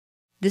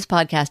This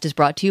podcast is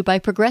brought to you by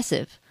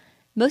Progressive.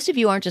 Most of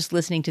you aren't just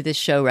listening to this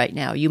show right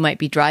now. You might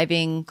be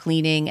driving,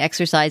 cleaning,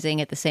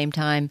 exercising at the same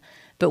time.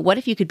 But what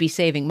if you could be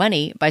saving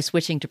money by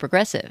switching to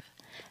Progressive?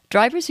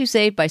 Drivers who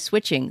save by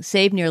switching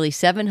save nearly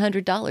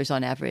 $700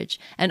 on average,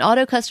 and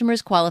auto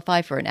customers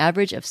qualify for an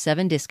average of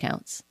 7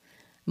 discounts.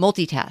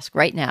 Multitask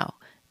right now.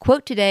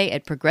 Quote today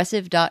at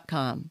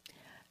Progressive.com.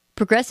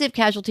 Progressive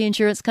Casualty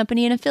Insurance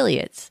Company and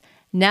Affiliates.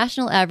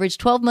 National average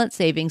 12-month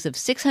savings of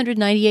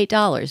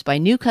 $698 by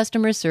new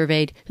customers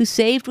surveyed who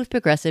saved with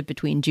Progressive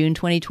between June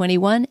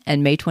 2021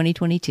 and May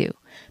 2022.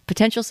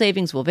 Potential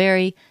savings will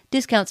vary.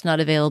 Discounts not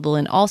available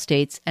in all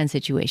states and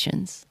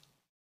situations.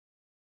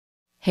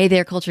 Hey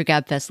there, Culture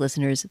Gabfest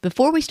listeners.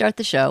 Before we start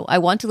the show, I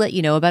want to let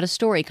you know about a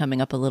story coming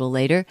up a little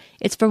later.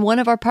 It's from one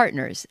of our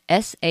partners,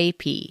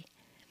 SAP.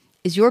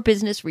 Is your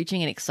business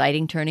reaching an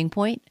exciting turning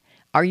point?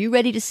 Are you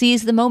ready to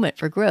seize the moment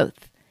for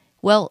growth?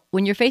 Well,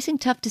 when you're facing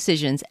tough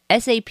decisions,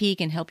 SAP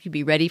can help you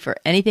be ready for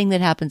anything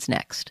that happens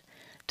next.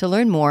 To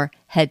learn more,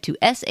 head to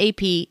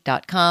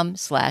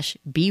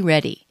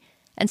sap.com/be-ready.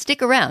 And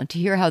stick around to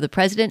hear how the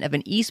president of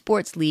an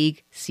esports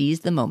league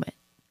seized the moment.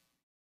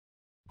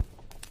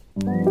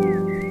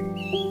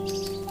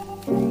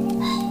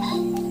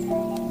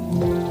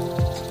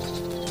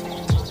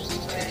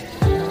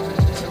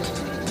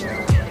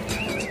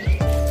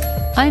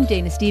 I'm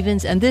Dana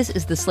Stevens, and this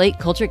is the Slate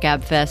Culture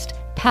Gabfest.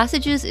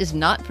 Passages is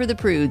Not for the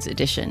Prudes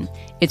edition.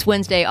 It's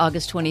Wednesday,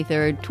 August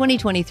 23rd,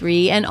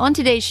 2023, and on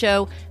today's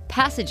show,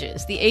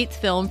 Passages, the 8th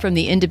film from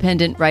the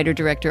independent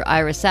writer-director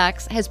Ira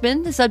Sachs, has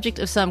been the subject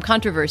of some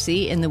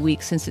controversy in the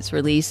week since its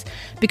release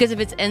because of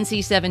its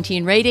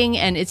NC-17 rating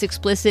and its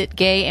explicit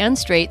gay and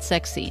straight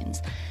sex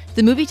scenes.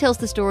 The movie tells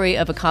the story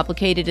of a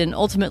complicated and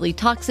ultimately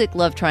toxic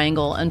love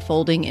triangle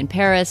unfolding in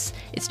Paris.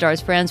 It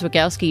stars Franz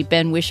Rogowski,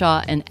 Ben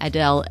Whishaw, and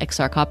Adele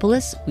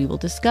Exarchopoulos. We will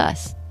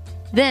discuss.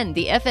 Then,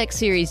 the FX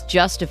series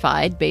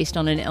Justified, based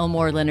on an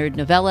Elmore Leonard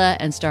novella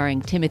and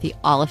starring Timothy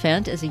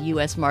Oliphant as a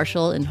U.S.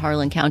 Marshal in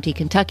Harlan County,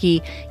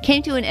 Kentucky,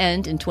 came to an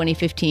end in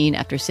 2015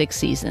 after 6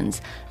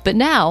 seasons. But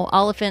now,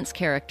 Oliphant's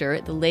character,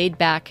 the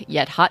laid-back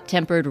yet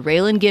hot-tempered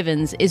Raylan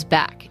Givens, is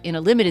back in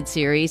a limited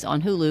series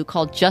on Hulu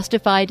called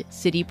Justified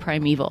City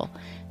Primeval.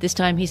 This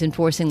time he's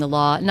enforcing the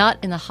law,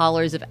 not in the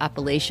hollers of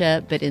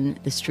Appalachia, but in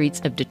the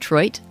streets of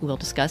Detroit. We'll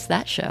discuss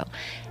that show.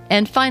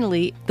 And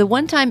finally, the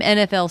one-time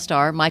NFL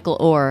star Michael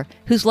Oher,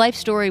 whose life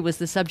story was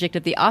the subject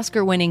of the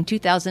Oscar-winning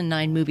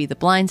 2009 movie The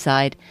Blind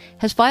Side,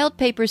 has filed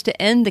papers to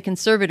end the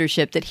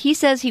conservatorship that he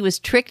says he was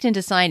tricked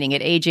into signing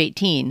at age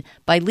 18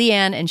 by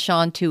Leanne and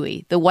Sean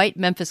Tuohy, the white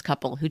Memphis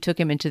couple who took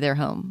him into their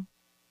home.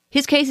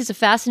 His case is a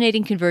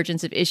fascinating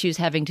convergence of issues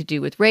having to do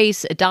with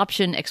race,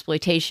 adoption,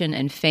 exploitation,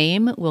 and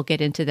fame. We'll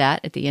get into that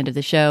at the end of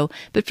the show.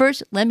 But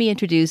first, let me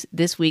introduce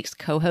this week's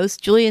co-hosts.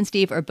 Julie and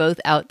Steve are both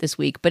out this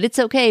week, but it's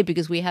okay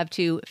because we have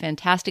 2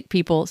 fantastic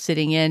people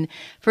sitting in.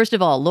 First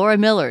of all, Laura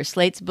Miller,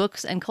 Slate's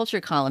books and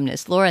culture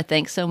columnist. Laura,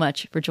 thanks so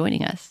much for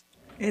joining us.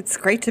 It's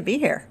great to be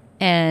here.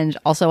 And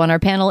also on our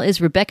panel is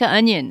Rebecca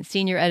Onion,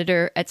 senior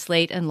editor at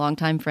Slate and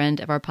longtime friend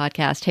of our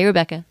podcast. Hey,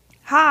 Rebecca.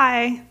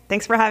 Hi.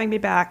 Thanks for having me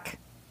back.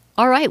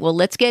 All right, well,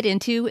 let's get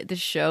into the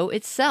show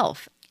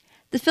itself.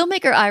 The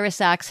filmmaker Ira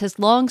Sachs has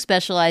long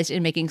specialized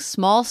in making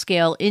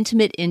small-scale,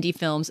 intimate indie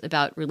films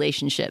about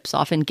relationships,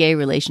 often gay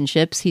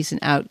relationships. He's an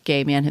out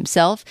gay man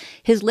himself.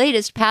 His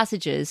latest,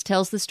 Passages,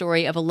 tells the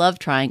story of a love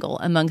triangle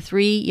among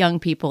 3 young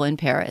people in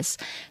Paris.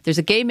 There's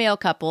a gay male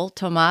couple,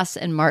 Thomas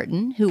and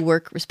Martin, who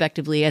work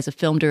respectively as a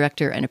film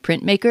director and a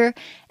printmaker,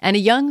 and a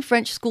young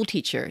French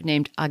schoolteacher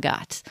named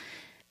Agathe.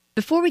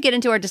 Before we get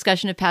into our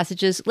discussion of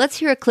Passages, let's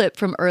hear a clip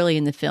from early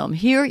in the film.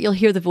 Here, you'll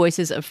hear the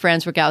voices of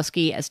Franz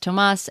Rogowski as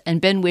Thomas and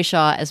Ben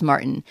Whishaw as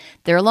Martin.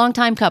 They're a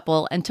longtime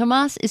couple, and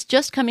Thomas is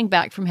just coming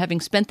back from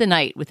having spent the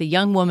night with a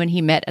young woman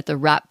he met at the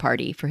wrap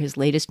party for his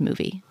latest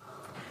movie.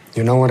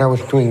 You know what I was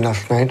doing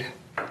last night?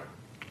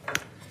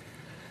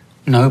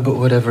 No, but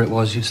whatever it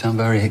was, you sound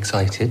very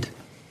excited.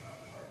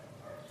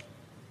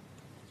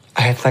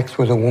 I had sex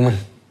with a woman.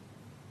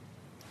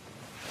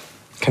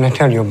 Can I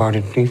tell you about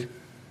it, please?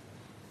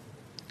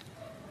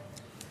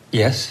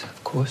 Yes,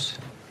 of course.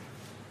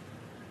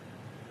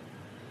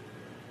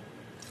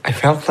 I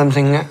felt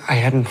something I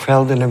hadn't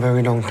felt in a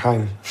very long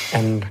time,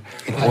 and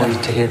I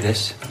wanted to hear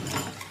this.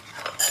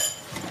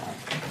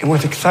 It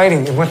was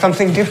exciting. It was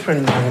something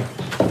different.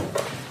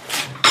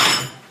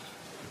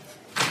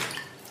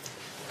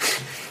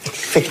 It's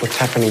sick what's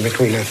happening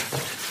between us.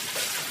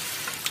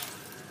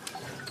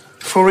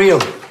 For real.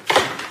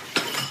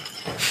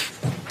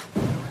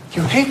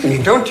 You hate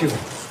me, don't you?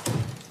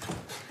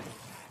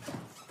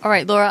 All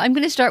right, Laura, I'm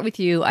going to start with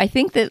you. I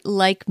think that,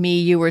 like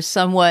me, you were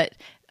somewhat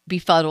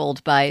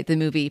befuddled by the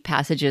movie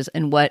Passages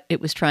and what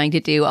it was trying to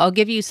do. I'll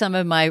give you some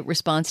of my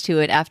response to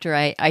it after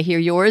I hear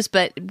yours,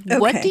 but okay.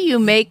 What do you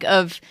make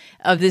of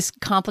this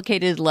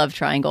complicated love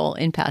triangle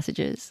in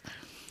Passages?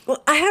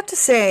 Well, I have to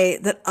say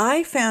that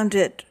I found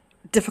it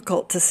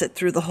difficult to sit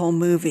through the whole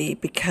movie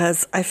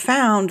because I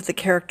found the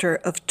character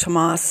of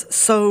Thomas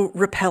so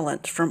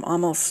repellent from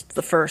almost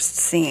the first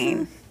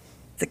scene.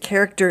 The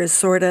character is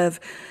sort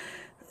of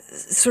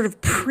sort of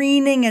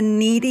preening and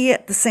needy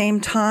at the same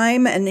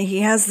time. And he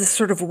has this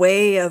sort of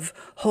way of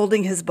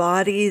holding his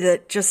body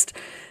that just,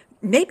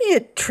 maybe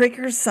it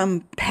triggers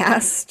some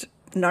past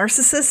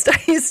narcissist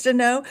I used to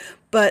know.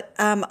 But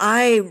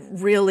I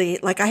really,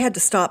 I had to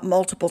stop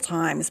multiple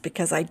times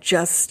because I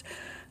just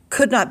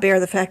could not bear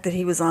the fact that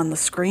he was on the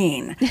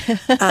screen.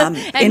 And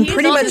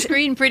he's on the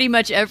screen pretty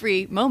much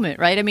every moment,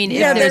 right? I mean, if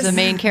there's a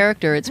main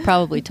character, it's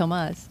probably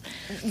Tomas.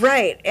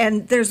 Right.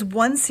 And there's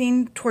one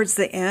scene towards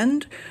the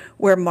end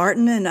where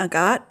Martin and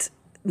Agathe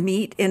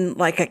meet in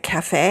a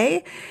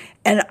cafe.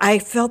 And I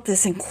felt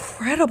this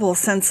incredible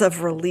sense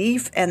of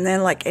relief and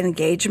then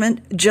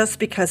engagement just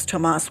because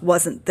Tomas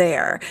wasn't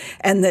there.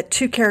 And the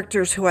two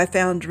characters who I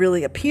found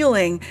really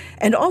appealing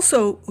and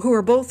also who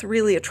are both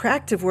really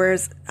attractive,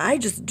 whereas I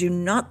just do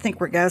not think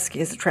Rogowski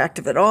is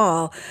attractive at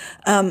all,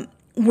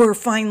 were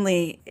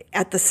finally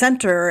at the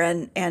center.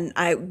 And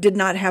I did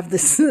not have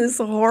this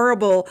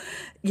horrible,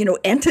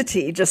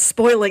 entity just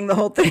spoiling the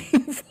whole thing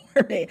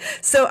for me.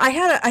 So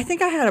I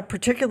think I had a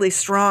particularly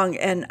strong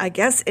and I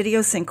guess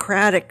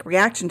idiosyncratic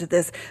reaction to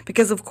this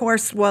because, of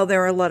course, while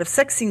there are a lot of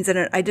sex scenes in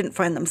it, I didn't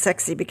find them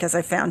sexy because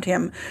I found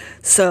him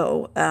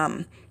so,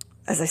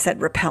 as I said,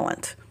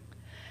 repellent.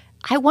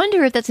 I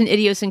wonder if that's an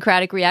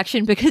idiosyncratic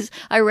reaction because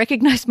I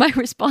recognize my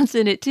response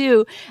in it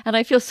too. And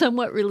I feel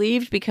somewhat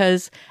relieved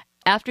because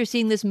after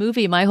seeing this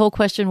movie, my whole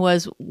question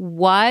was,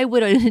 why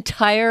would an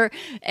entire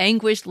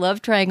anguished love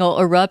triangle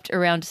erupt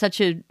around such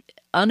an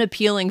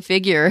unappealing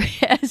figure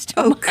as Tomas?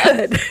 Oh,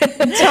 good.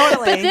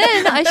 Totally. But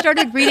then I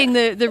started reading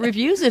the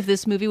reviews of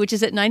this movie, which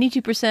is at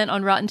 92%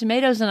 on Rotten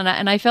Tomatoes,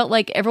 and I felt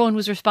like everyone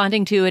was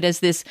responding to it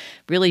as this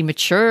really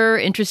mature,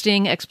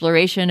 interesting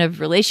exploration of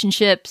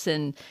relationships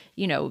and,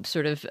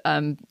 sort of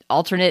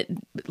alternate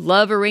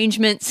love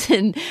arrangements.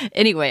 And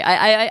anyway,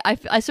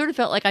 I sort of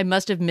felt like I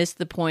must have missed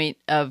the point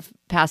of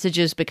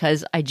passages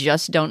because I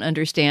just don't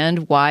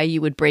understand why you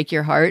would break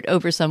your heart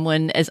over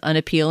someone as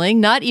unappealing,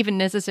 not even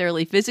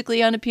necessarily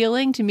physically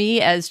unappealing to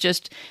me, as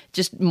just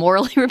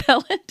morally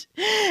repellent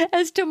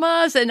as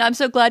Tomas. And I'm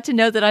so glad to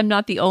know that I'm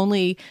not the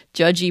only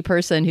judgy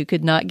person who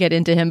could not get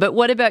into him. But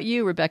what about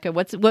you, Rebecca?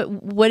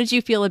 What did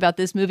you feel about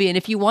this movie? And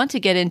if you want to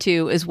get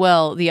into as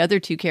well the other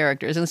two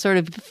characters and sort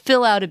of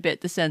fill out a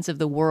bit the sense of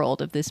the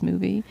world of this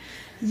movie.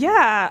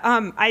 Yeah,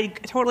 I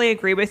totally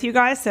agree with you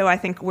guys. So I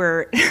think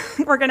we're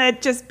gonna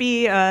just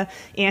be a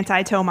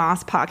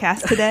anti-Tomas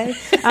podcast today.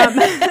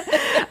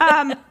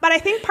 But I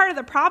think part of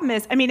the problem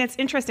is, it's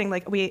interesting.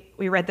 We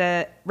read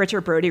the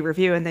Richard Brody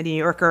review in the New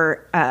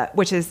Yorker,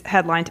 which is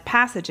headlined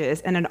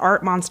 "Passages and an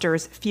Art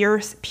Monster's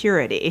Fierce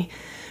Purity,"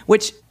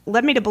 which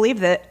led me to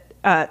believe that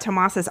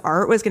Tomas's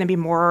art was going to be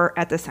more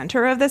at the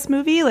center of this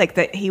movie,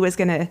 that he was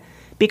going to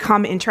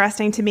become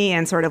interesting to me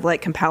and sort of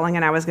compelling,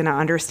 and I was going to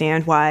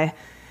understand why.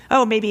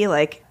 Oh, maybe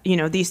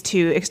these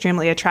two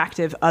extremely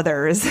attractive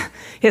others,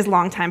 his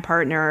longtime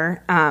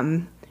partner,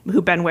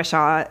 who Ben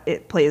Whishaw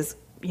plays,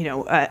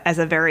 as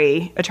a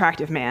very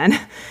attractive man,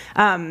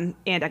 and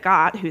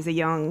Agathe, who's a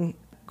young,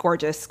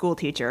 gorgeous school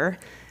teacher,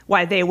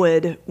 why they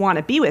would want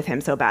to be with him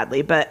so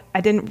badly. But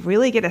I didn't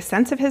really get a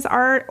sense of his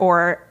art,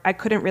 or I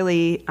couldn't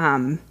really,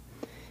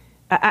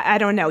 I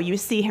don't know. You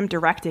see him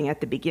directing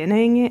at the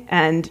beginning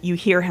and you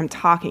hear him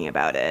talking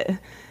about it.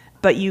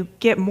 But you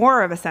get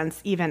more of a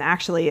sense even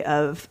actually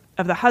of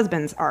the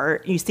husband's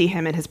art. You see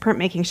him in his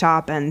printmaking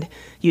shop and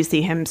you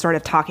see him sort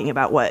of talking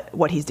about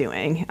what he's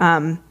doing.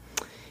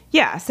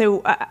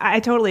 So I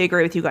totally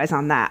agree with you guys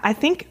on that. I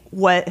think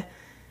what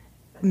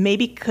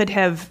maybe could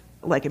have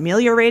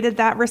ameliorated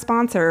that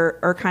response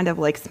or kind of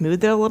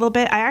smoothed it a little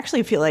bit, I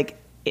actually feel like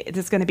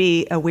it's going to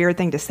be a weird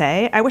thing to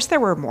say. I wish there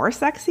were more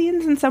sex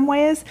scenes in some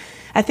ways.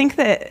 I think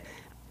that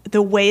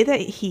the way that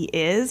he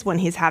is when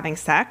he's having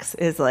sex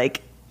is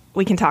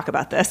we can talk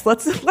about this.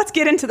 Let's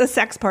get into the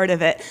sex part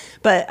of it.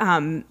 But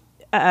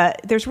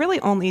there's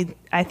really only,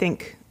 I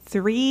think,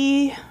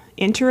 3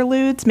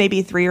 interludes,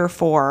 maybe 3 or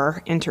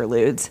 4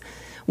 interludes.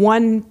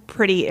 One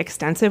pretty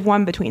extensive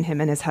one between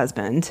him and his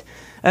husband,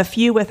 a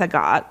few with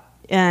Agathe,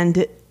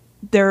 and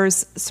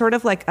there's sort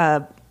of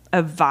a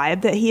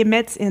vibe that he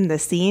emits in the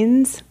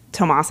scenes,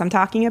 Tomas I'm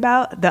talking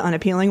about, the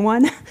unappealing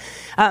one,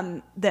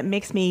 that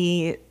makes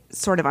me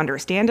sort of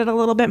understand it a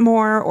little bit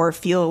more or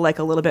feel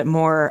a little bit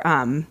more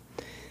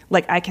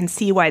I can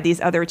see why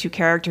these other two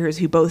characters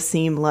who both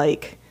seem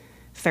like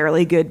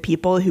fairly good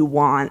people who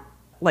want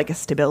a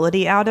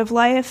stability out of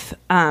life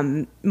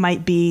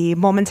might be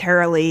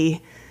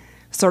momentarily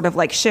sort of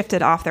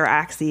shifted off their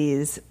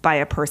axes by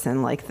a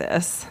person like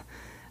this.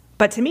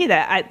 But to me,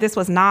 this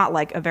was not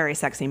a very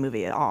sexy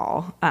movie at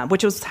all,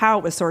 which was how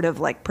it was sort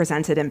of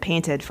presented and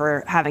painted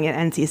for having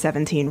an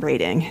NC-17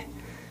 rating.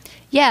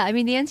 Yeah, I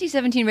mean, the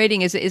NC-17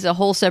 rating is a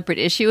whole separate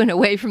issue and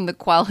away from the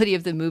quality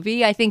of the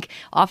movie. I think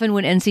often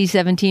when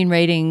NC-17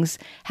 ratings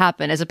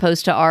happen as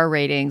opposed to R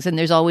ratings, and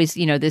there's always,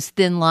 this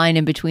thin line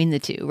in between the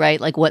two, right?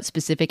 Like what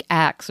specific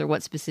acts or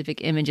what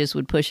specific images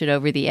would push it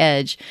over the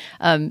edge.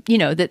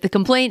 That the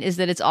complaint is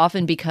that it's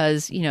often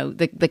because,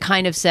 the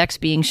kind of sex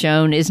being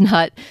shown is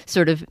not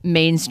sort of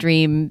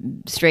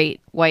mainstream, straight,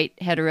 white,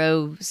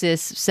 hetero,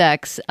 cis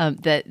sex,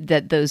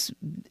 that those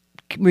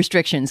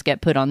restrictions get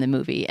put on the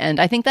movie. And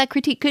I think that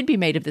critique could be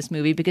made of this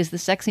movie because the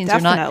sex scenes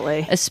are not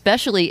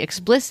especially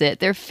explicit.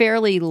 They're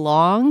fairly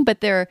long,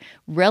 but they're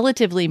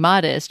relatively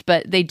modest.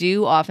 But they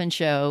do often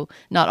show,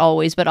 not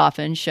always, but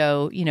often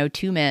show,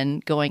 two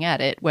men going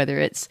at it, whether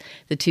it's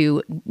the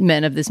two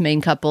men of this main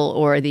couple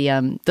or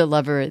the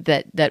lover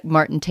that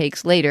Martin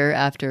takes later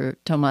after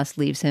Thomas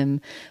leaves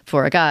him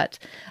for Agathe.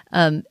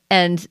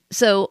 And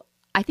so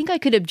I think I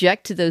could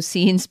object to those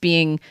scenes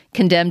being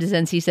condemned as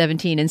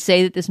NC-17 and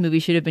say that this movie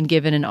should have been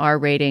given an R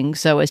rating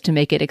so as to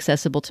make it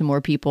accessible to more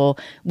people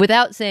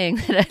without saying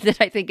that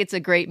I think it's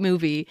a great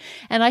movie.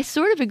 And I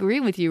sort of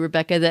agree with you,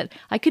 Rebecca, that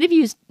I could have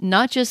used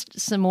not just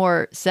some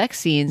more sex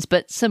scenes,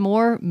 but some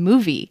more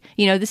movie.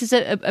 This is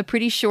a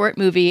pretty short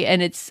movie,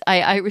 and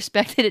I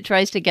respect that it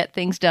tries to get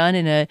things done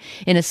in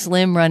a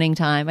slim running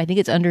time. I think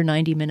it's under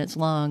 90 minutes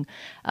long.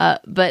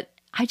 But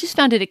I just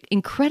found it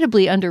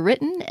incredibly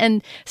underwritten.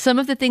 And some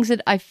of the things that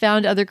I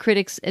found other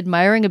critics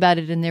admiring about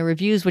it in their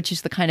reviews, which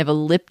is the kind of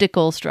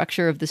elliptical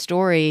structure of the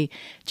story,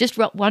 just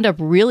wound up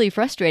really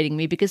frustrating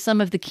me because some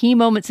of the key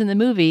moments in the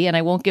movie, and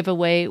I won't give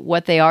away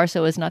what they are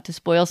so as not to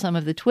spoil some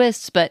of the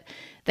twists, but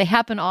they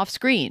happen off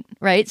screen,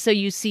 right? So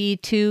you see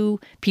two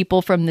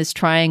people from this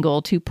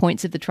triangle, 2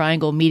 points of the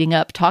triangle meeting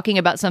up, talking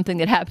about something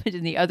that happened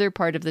in the other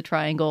part of the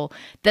triangle.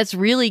 That's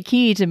really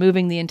key to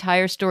moving the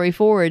entire story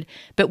forward.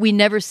 But we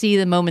never see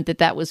the moment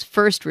that was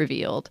first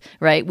revealed,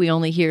 right? We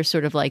only hear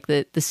sort of like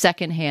the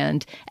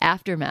secondhand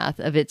aftermath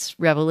of its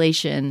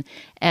revelation.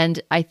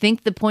 And I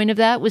think the point of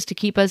that was to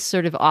keep us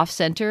sort of off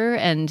center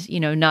and,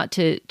 not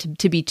to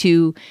be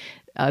too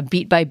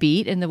beat by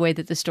beat in the way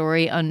that the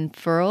story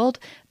unfurled.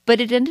 But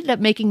it ended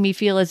up making me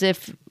feel as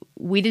if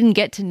we didn't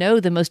get to know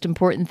the most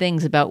important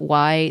things about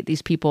why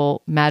these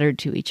people mattered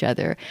to each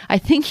other. I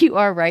think you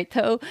are right,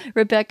 though,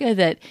 Rebecca,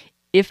 that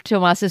if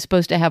Tomas is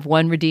supposed to have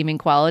one redeeming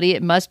quality,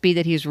 it must be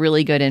that he's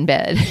really good in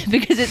bed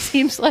because it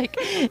seems like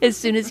as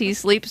soon as he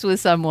sleeps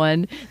with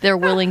someone, they're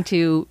willing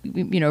to,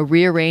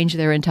 rearrange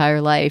their entire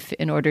life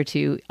in order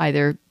to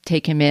either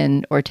take him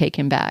in or take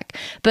him back.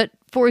 But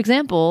for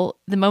example,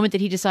 the moment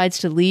that he decides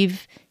to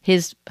leave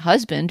his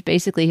husband,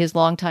 basically his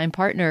longtime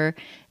partner,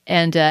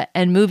 and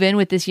move in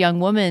with this young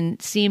woman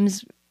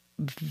seems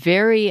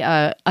very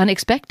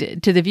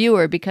unexpected to the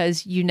viewer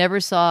because you never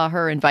saw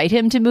her invite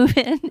him to move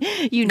in.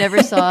 You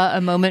never saw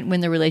a moment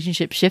when the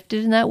relationship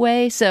shifted in that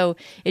way. So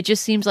it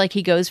just seems like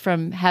he goes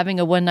from having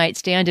a one-night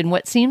stand in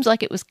what seems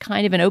like it was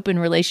kind of an open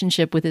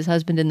relationship with his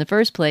husband in the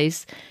first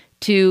place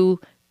to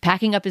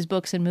packing up his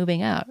books and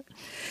moving out.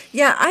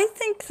 Yeah, I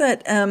think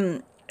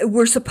that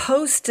we're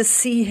supposed to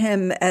see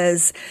him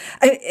as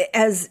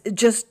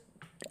just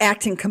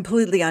acting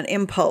completely on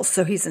impulse.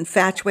 So he's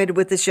infatuated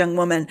with this young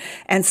woman,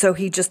 and so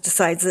he just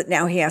decides that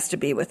now he has to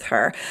be with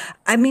her.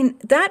 I mean,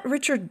 that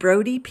Richard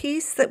Brody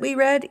piece that we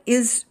read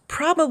is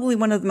probably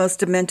one of the most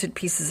demented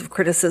pieces of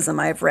criticism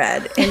I've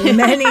read in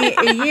many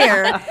a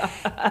year.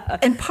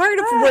 And part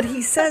of what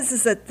he says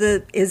is that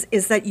is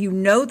that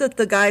that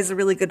the guy's a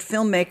really good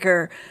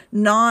filmmaker,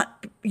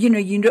 not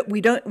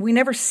we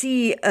never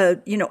see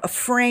a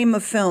frame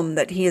of film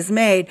that he has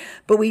made,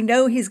 but we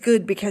know he's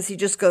good because he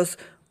just goes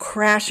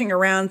crashing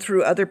around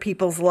through other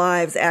people's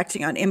lives,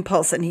 acting on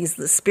impulse, and he's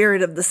the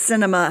spirit of the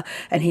cinema,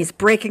 and he's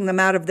breaking them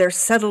out of their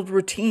settled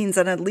routines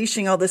and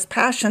unleashing all this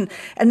passion.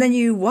 And then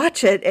you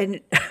watch it,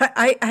 and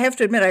I have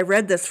to admit, I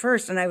read this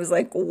first, and I was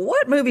like,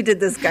 what movie did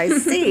this guy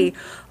see?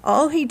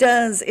 All he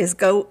does is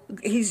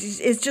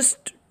is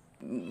just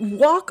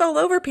walk all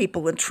over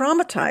people and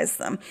traumatize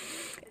them.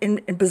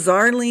 And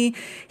bizarrely,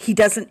 he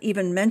doesn't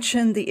even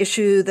mention the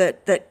issue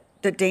that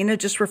Dana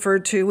just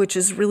referred to, which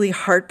is really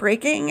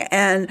heartbreaking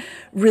and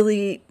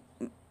really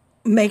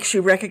makes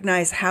you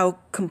recognize how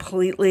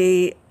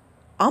completely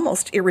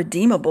almost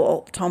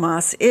irredeemable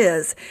Tomas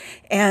is.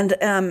 And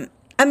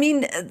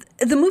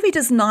the movie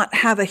does not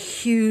have a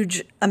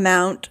huge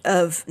amount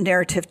of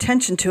narrative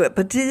tension to it,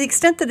 but to the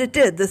extent that it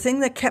did, the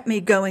thing that kept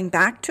me going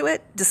back to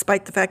it,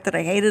 despite the fact that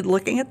I hated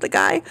looking at the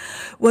guy,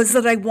 was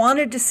that I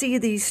wanted to see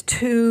these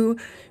two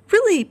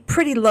really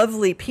pretty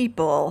lovely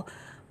people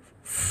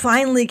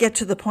finally get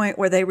to the point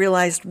where they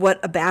realized what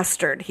a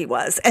bastard he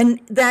was.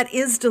 And that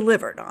is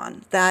delivered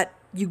on. That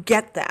you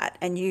get that,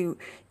 and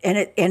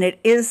it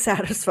is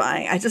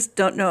satisfying. I just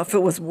don't know if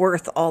it was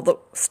worth all the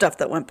stuff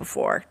that went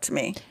before to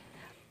me.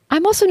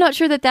 I'm also not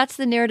sure that that's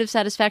the narrative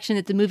satisfaction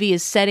that the movie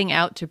is setting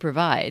out to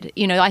provide.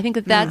 I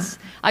think that's,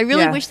 I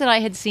really wish that I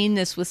had seen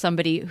this with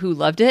somebody who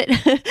loved it.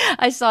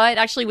 I saw it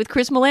actually with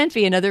Chris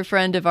Molanphy, another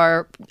friend of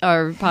our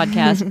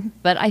podcast.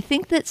 But I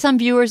think that some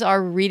viewers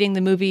are reading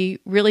the movie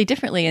really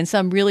differently, and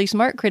some really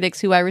smart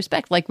critics who I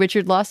respect, like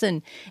Richard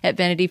Lawson at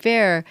Vanity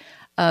Fair,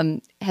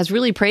 has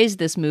really praised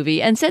this movie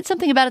and said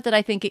something about it that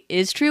I think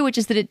is true, which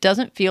is that it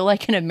doesn't feel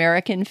like an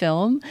American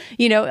film.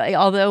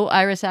 Although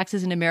Ira Sachs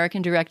is an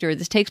American director,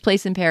 this takes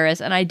place in Paris,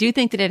 and I do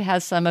think that it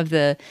has some of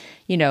the,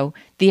 the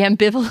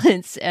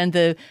ambivalence and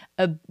the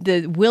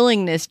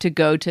willingness to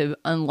go to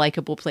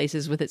unlikable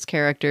places with its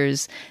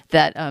characters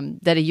that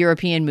a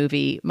European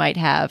movie might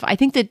have. I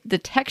think that the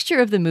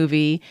texture of the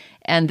movie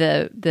and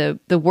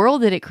the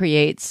world that it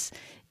creates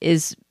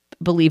is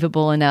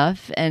believable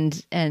enough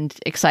and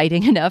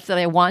exciting enough that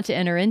I want to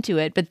enter into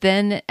it. But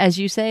then, as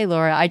you say,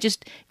 Laura, I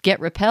just get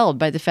repelled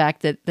by the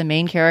fact that the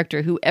main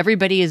character, who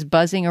everybody is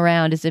buzzing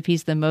around as if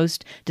he's the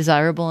most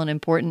desirable and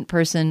important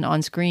person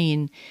on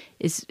screen,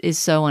 is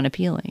so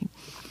unappealing.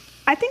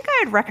 I think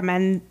I'd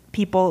recommend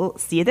people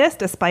see this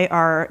despite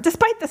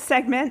the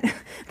segment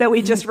that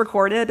we just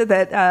recorded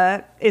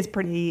that is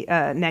pretty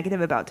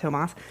negative about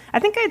Tomas. I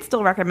think I'd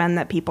still recommend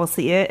that people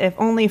see it, if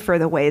only for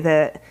the way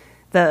that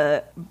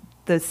the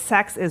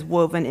sex is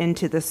woven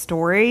into the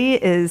story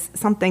is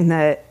something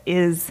that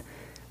is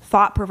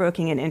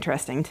thought-provoking and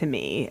interesting to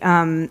me.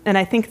 And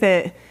I think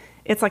that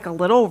it's like a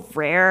little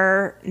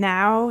rare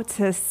now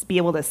to be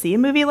able to see a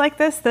movie like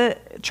this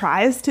that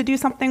tries to do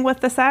something with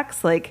the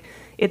sex. Like,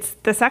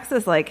 the sex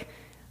is like,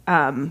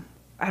 I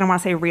don't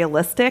want to say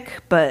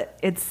realistic, but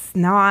it's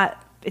not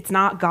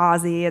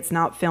gauzy. It's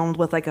not filmed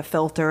with like a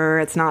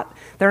filter.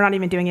 They're not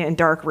even doing it in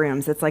dark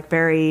rooms. It's like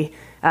very,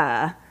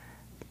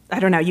 I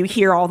don't know, you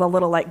hear all the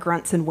little like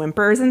grunts and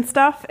whimpers and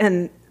stuff.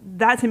 And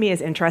that to me is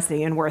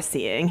interesting and worth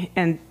seeing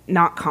and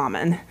not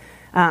common.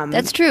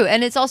 That's true.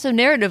 And it's also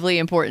narratively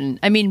important.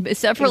 I mean,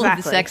 several of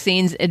the sex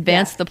scenes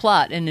advance the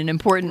plot in an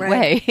important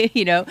way,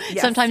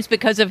 sometimes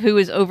because of who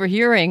is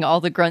overhearing all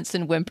the grunts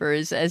and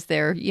whimpers as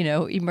they're,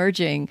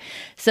 emerging.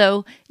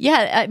 So,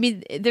 I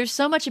mean, there's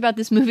so much about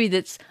this movie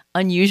that's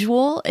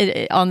unusual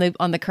on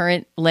the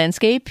current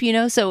landscape,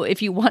 So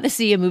if you want to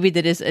see a movie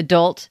that is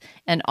adult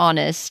and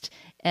honest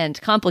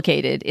and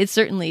complicated, it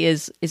certainly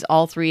is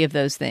all three of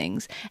those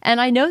things. And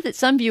I know that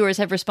some viewers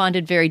have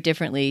responded very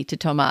differently to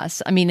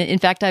Tomas. I mean, in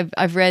fact,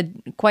 I've read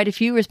quite a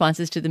few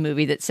responses to the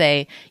movie that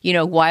say,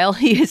 while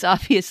he is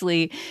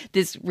obviously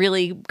this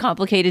really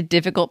complicated,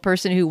 difficult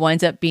person who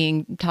winds up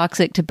being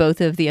toxic to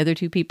both of the other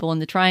two people in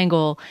the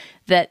triangle,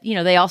 that,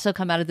 they also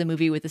come out of the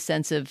movie with a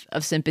sense of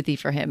sympathy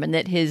for him, and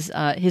that his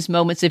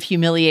moments of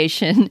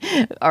humiliation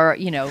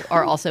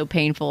are also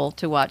painful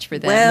to watch for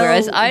them.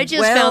 Whereas I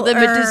just found them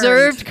a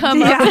deserved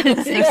come up.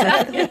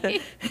 Exactly.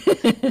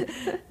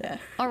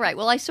 All right.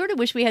 Well, I sort of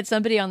wish we had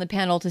somebody on the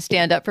panel to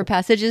stand up for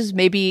Passages.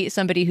 Maybe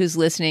somebody who's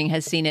listening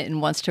has seen it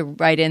and wants to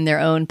write in their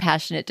own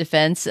passionate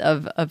defense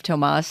of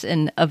Tomas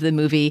and of the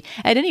movie.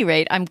 At any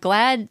rate, I'm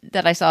glad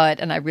that I saw it,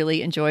 and I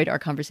really enjoyed our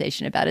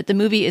conversation about it. The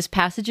movie is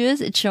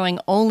Passages. It's showing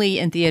only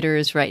in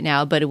theaters right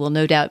now, but it will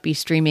no doubt be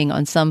streaming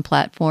on some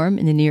platform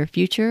in the near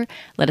future.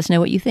 Let us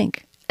know what you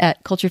think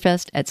at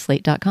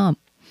culturefest@slate.com.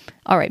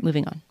 All right,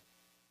 moving on.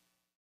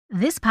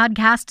 This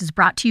podcast is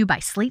brought to you by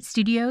Slate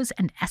Studios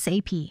and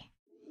SAP.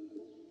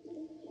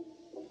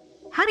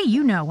 How do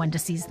you know when to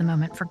seize the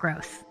moment for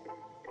growth?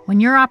 When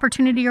your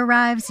opportunity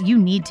arrives, you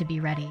need to be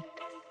ready.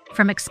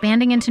 From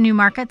expanding into new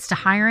markets to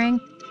hiring,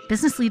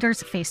 business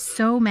leaders face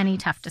so many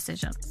tough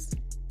decisions.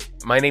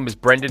 My name is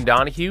Brendan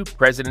Donahue,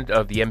 president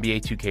of the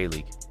NBA 2K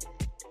League.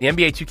 The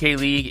NBA 2K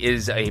League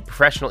is a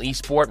professional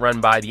esport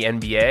run by the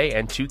NBA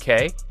and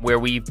 2K, where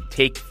we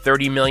take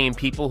 30 million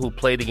people who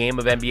play the game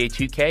of NBA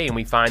 2K and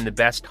we find the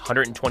best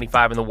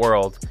 125 in the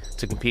world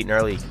to compete in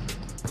our league.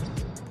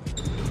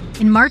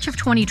 In March of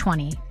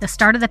 2020, the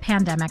start of the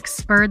pandemic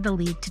spurred the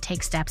league to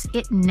take steps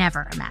it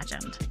never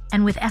imagined.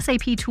 And with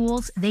SAP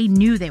tools, they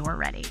knew they were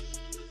ready.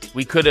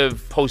 We could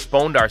have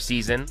postponed our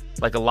season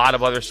like a lot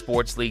of other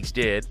sports leagues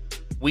did.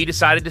 We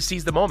decided to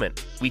seize the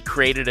moment. We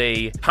created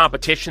a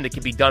competition that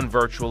could be done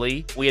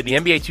virtually. We had the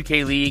NBA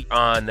 2K League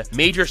on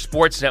major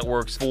sports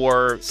networks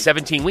for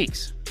 17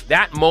 weeks.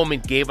 That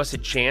moment gave us a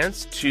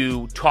chance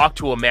to talk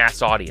to a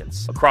mass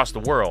audience across the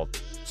world.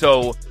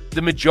 So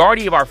the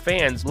majority of our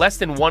fans, less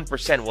than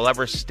 1%, will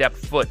ever step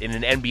foot in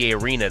an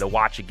NBA arena to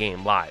watch a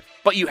game live.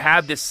 But you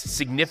have this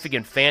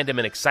significant fandom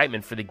and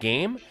excitement for the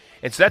game,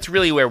 and so that's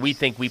really where we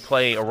think we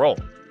play a role.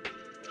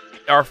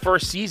 Our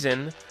first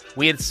season,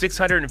 we had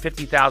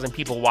 650,000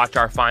 people watch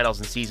our finals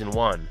in season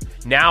 1.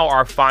 Now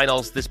our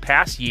finals this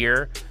past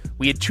year,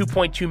 we had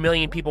 2.2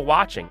 million people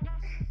watching.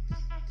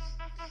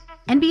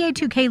 NBA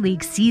 2K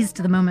League seized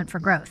the moment for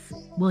growth.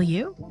 Will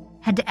you?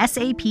 Head to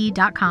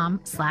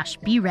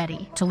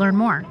sap.com/be-ready to learn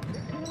more.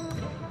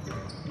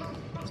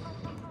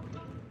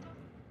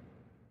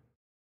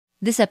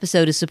 This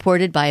episode is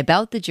supported by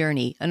About the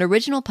Journey, an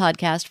original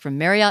podcast from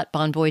Marriott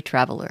Bonvoy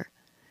Traveler.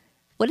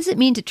 What does it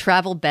mean to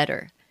travel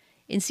better?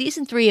 In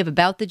Season 3 of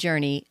About the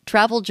Journey,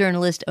 travel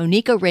journalist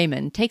Onika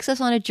Raymond takes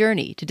us on a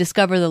journey to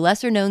discover the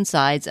lesser-known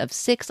sides of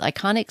 6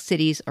 iconic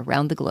cities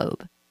around the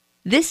globe.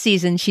 This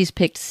season, she's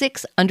picked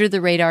 6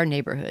 under-the-radar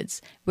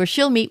neighborhoods, where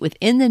she'll meet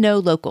within-the-know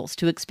locals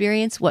to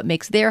experience what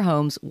makes their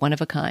homes one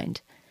of a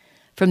kind.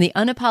 From the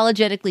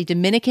unapologetically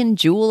Dominican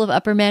jewel of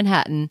Upper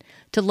Manhattan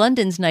to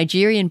London's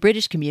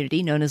Nigerian-British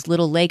community known as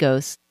Little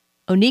Lagos,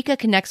 Onika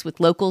connects with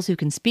locals who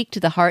can speak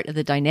to the heart of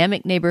the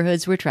dynamic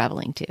neighborhoods we're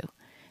traveling to.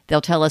 They'll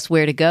tell us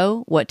where to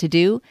go, what to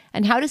do,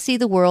 and how to see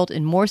the world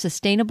in more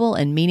sustainable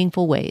and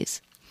meaningful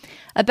ways.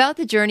 About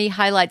the Journey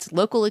highlights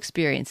local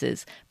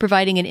experiences,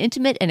 providing an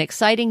intimate and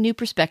exciting new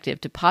perspective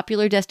to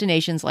popular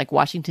destinations like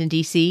Washington,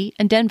 D.C.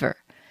 and Denver.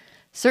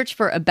 Search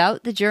for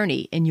About the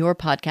Journey in your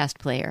podcast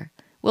player.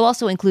 We'll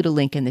also include a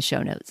link in the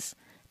show notes.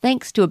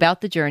 Thanks to About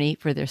the Journey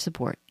for their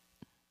support.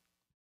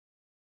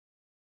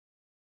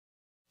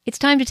 It's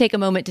time to take a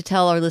moment to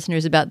tell our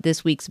listeners about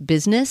this week's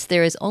business.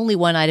 There is only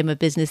one item of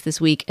business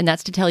this week, and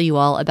that's to tell you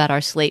all about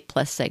our Slate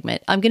Plus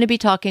segment. I'm going to be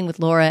talking with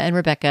Laura and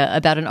Rebecca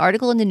about an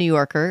article in The New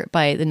Yorker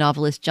by the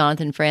novelist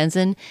Jonathan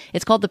Franzen.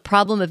 It's called The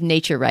Problem of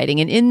Nature Writing.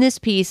 And in this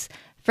piece,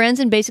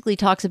 Franzen basically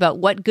talks about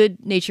what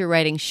good nature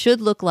writing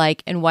should look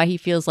like and why he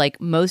feels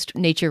like most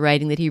nature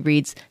writing that he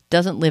reads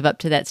doesn't live up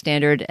to that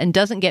standard and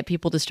doesn't get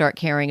people to start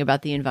caring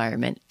about the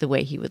environment the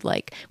way he would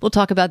like. We'll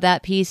talk about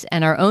that piece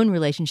and our own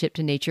relationship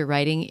to nature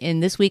writing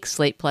in this week's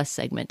Slate Plus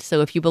segment.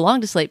 So if you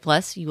belong to Slate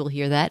Plus, you will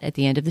hear that at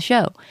the end of the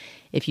show.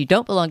 If you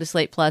don't belong to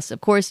Slate Plus,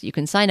 of course, you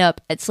can sign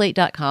up at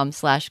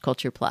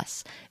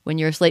slate.com/cultureplus. When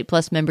you're a Slate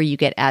Plus member, you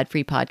get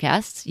ad-free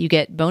podcasts. You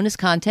get bonus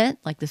content,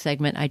 like the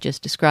segment I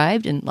just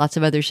described, and lots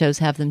of other shows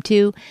have them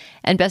too.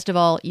 And best of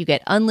all, you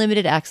get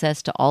unlimited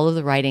access to all of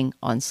the writing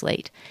on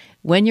Slate.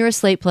 When you're a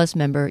Slate Plus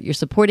member, you're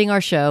supporting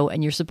our show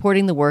and you're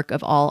supporting the work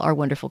of all our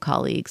wonderful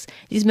colleagues.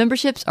 These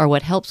memberships are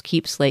what helps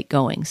keep Slate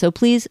going. So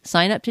please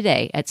sign up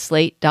today at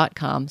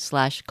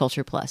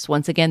slate.com/cultureplus.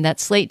 Once again,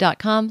 that's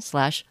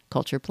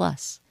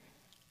slate.com/cultureplus.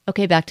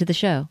 Okay, back to the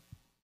show.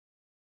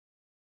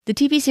 The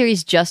TV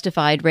series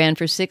Justified ran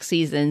for 6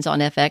 seasons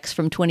on FX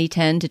from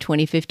 2010 to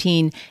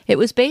 2015. It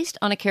was based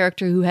on a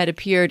character who had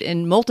appeared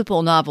in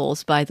multiple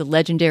novels by the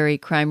legendary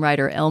crime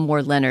writer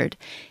Elmore Leonard.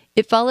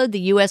 It followed the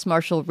U.S.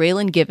 Marshal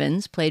Raylan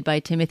Givens, played by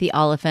Timothy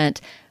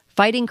Oliphant,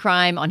 fighting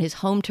crime on his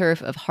home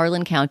turf of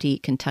Harlan County,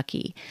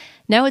 Kentucky.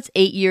 Now it's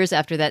 8 years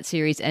after that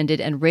series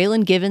ended, and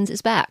Raylan Givens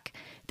is back.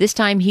 This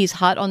time, he's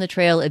hot on the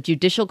trail of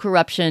judicial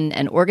corruption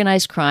and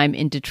organized crime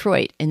in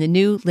Detroit in the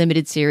new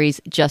limited series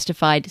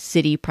Justified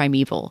City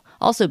Primeval,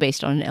 also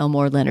based on an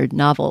Elmore Leonard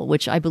novel,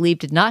 which I believe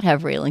did not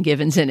have Raylan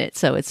Givens in it.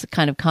 So it's a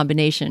kind of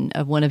combination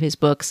of one of his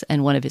books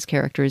and one of his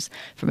characters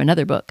from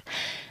another book.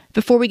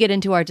 Before we get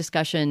into our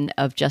discussion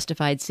of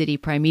Justified City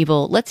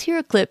Primeval, let's hear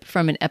a clip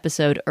from an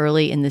episode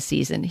early in the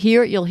season.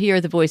 Here, you'll hear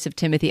the voice of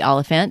Timothy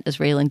Oliphant as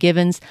Raylan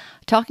Givens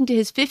talking to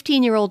his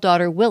 15-year-old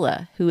daughter,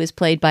 Willa, who is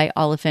played by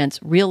Oliphant's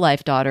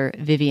real-life daughter,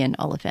 Vivian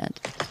Oliphant.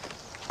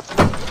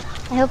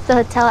 I hope the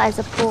hotel has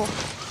a pool.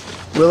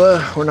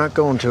 Willa, we're not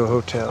going to a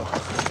hotel.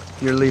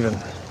 You're leaving.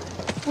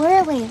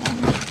 We're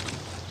leaving.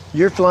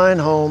 You're flying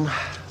home.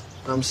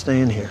 I'm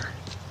staying here.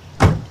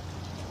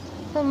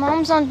 But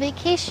Mom's on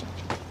vacation.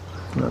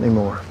 Not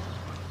anymore.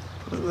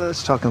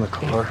 Let's talk in the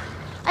car.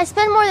 I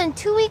spend more than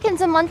 2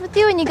 weekends a month with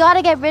you and you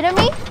gotta get rid of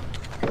me?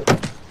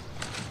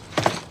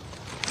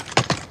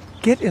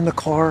 Get in the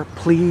car,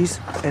 please,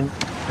 and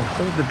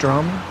hold the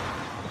drama.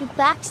 You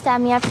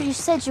backstabbed me after you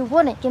said you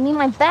wouldn't. Give me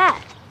my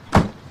bag.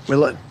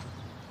 Willa,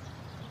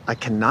 I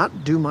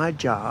cannot do my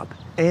job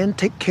and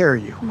take care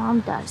of you.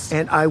 Mom does.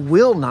 And I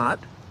will not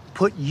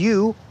put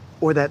you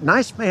or that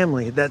nice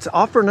family that's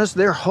offering us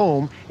their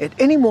home at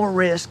any more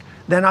risk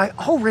than I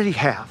already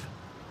have.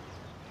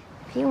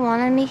 If you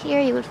wanted me here,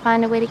 you would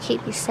find a way to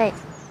keep you safe.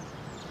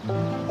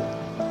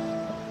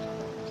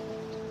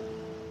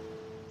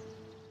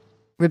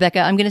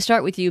 Rebecca, I'm going to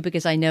start with you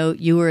because I know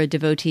you were a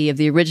devotee of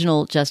the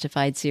original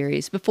Justified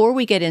series. Before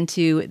we get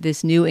into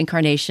this new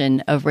incarnation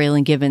of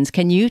Raylan Givens,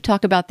 can you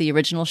talk about the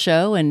original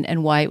show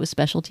and why it was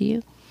special to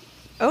you?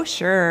 Oh,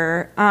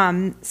 sure.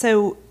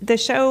 So the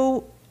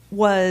show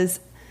was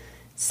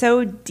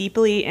so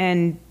deeply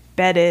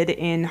embedded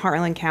in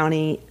Harlan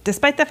County,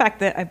 despite the fact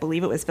that I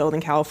believe it was filmed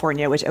in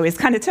California, which always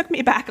kind of took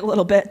me back a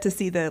little bit to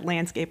see the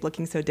landscape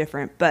looking so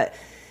different. But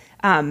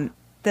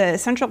the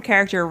central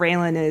character,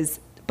 Raylan, is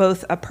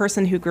both a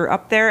person who grew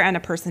up there and a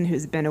person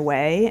who's been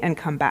away and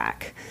come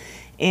back.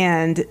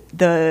 And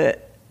the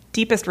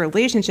deepest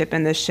relationship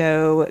in this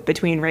show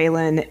between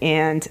Raylan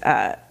and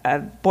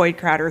Boyd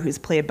Crowder, who's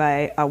played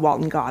by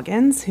Walton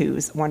Goggins,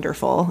 who's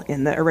wonderful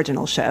in the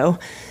original show,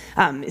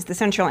 is the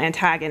central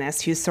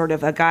antagonist, who's sort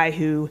of a guy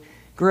who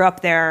grew up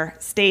there,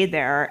 stayed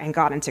there, and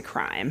got into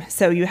crime.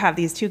 So you have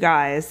these two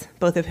guys,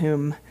 both of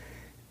whom,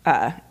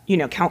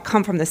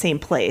 come from the same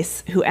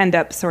place, who end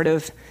up sort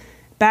of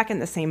back in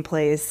the same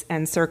place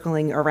and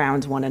circling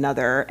around one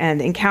another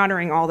and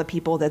encountering all the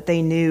people that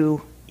they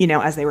knew,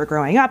 as they were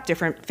growing up,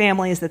 different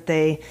families that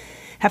they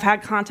have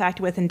had contact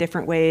with in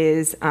different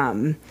ways,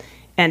 and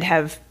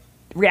have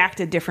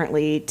reacted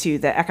differently to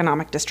the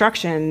economic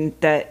destruction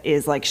that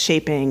is like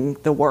shaping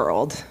the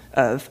world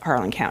of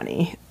Harlan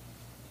County.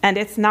 And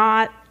it's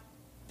not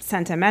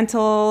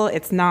sentimental.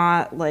 It's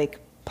not like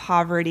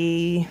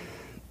poverty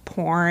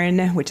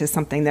porn, which is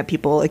something that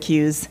people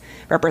accuse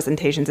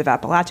representations of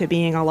Appalachia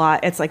being a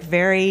lot. It's like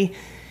very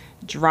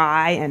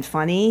dry and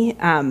funny.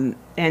 And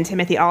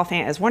Timothy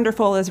Olyphant is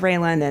wonderful as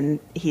Raylan, and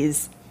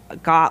he's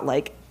got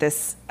like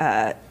this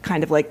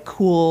kind of like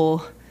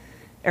cool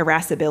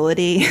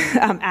irascibility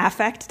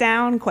affect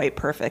down quite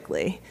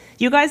perfectly.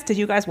 Did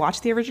you guys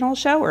watch the original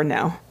show or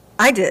no?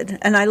 I did,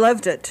 and I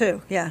loved it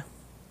too. Yeah.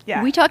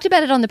 Yeah. We talked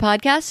about it on the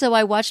podcast, so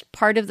I watched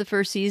part of the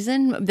first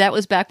season. That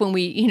was back when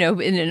we, in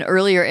an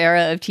earlier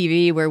era of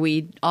TV where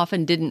we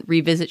often didn't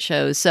revisit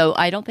shows. So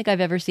I don't think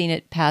I've ever seen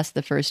it past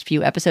the first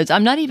few episodes.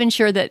 I'm not even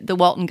sure that the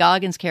Walton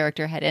Goggins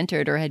character had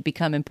entered or had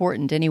become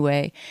important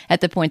anyway at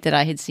the point that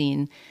I had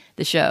seen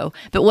the show.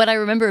 But what I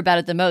remember about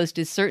it the most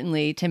is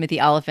certainly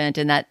Timothy Olyphant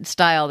and that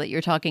style that you're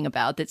talking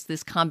about. That's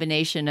this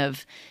combination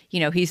of,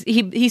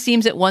 he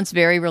seems at once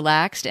very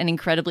relaxed and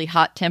incredibly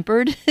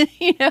hot-tempered,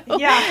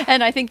 Yeah.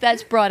 And I think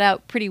that's brought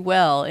out pretty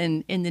well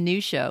in the new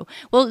show.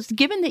 Well,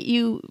 given that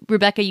you,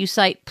 Rebecca, you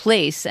cite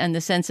place and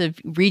the sense of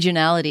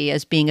regionality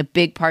as being a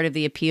big part of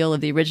the appeal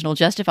of the original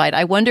Justified,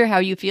 I wonder how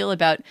you feel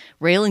about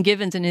Raylan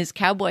Givens and his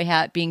cowboy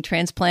hat being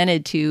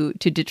transplanted to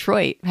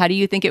Detroit. How do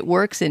you think it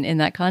works in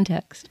that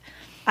context?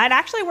 It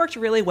actually worked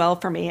really well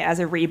for me as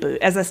a reboot,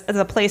 as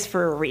a place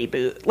for a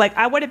reboot. Like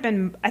I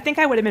think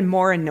I would have been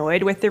more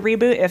annoyed with the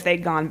reboot if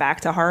they'd gone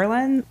back to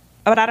Harlan.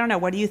 But I don't know.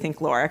 What do you think,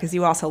 Laura? Because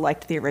you also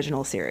liked the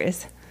original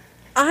series.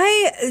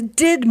 I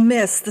did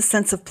miss the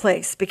sense of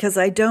place because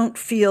I don't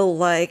feel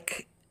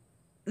like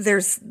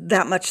there's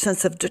that much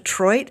sense of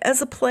Detroit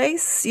as a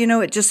place.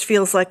 It just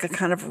feels like a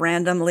kind of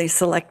randomly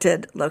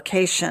selected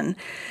location.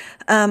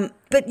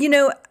 But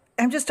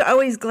I'm just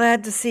always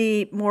glad to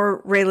see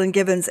more Raylan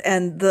Givens,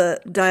 and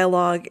the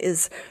dialogue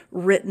is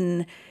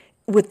written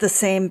with the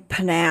same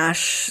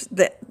panache,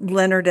 the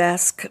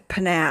Leonard-esque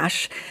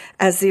panache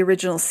as the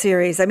original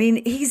series. I mean,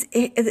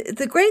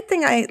 the great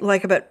thing I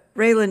like about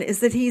Raylan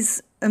is that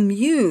he's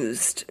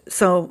amused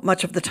so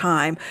much of the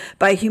time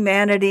by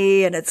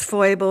humanity and its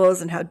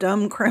foibles and how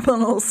dumb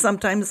criminals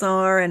sometimes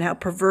are and how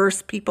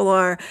perverse people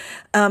are,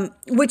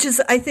 which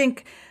is, I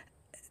think,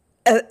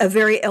 a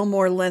very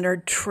Elmore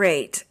Leonard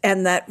trait,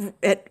 and that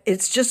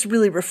it's just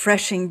really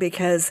refreshing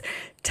because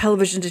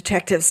television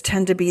detectives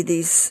tend to be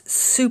these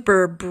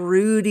super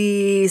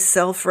broody,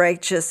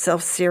 self-righteous,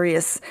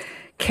 self-serious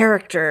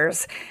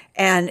characters,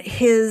 and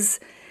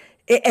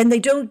they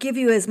don't give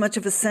you as much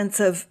of a sense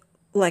of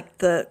like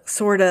the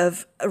sort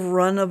of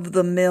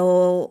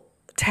run-of-the-mill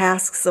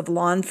tasks of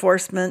law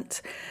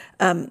enforcement.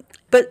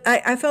 But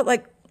I felt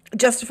like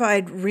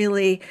Justified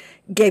really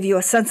gave you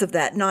a sense of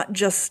that, not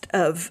just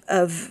of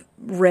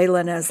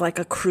Raylan as like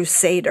a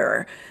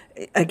crusader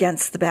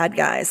against the bad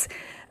guys.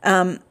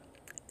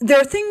 There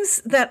are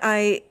things that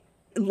I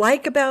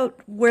like about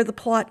where the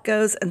plot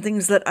goes and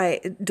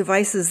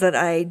devices that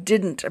I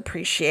didn't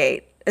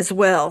appreciate as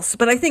well.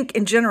 But I think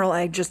in general,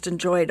 I just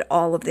enjoyed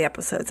all of the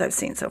episodes I've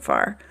seen so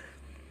far.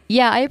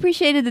 Yeah, I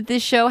appreciated that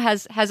this show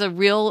has a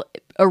real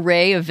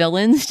array of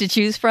villains to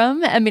choose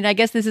from. I mean, I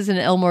guess this is an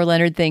Elmore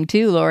Leonard thing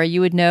too, Laura.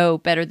 You would know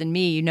better than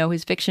me. You know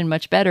his fiction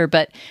much better.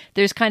 But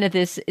there's kind of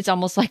it's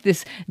almost like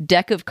this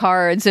deck of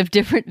cards of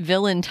different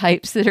villain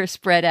types that are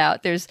spread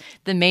out. There's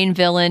the main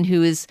villain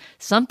who is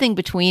something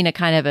between a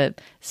kind of a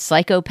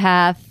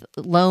psychopath,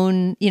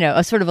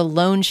 a sort of a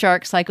loan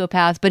shark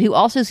psychopath, but who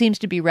also seems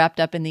to be wrapped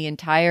up in the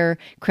entire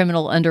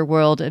criminal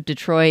underworld of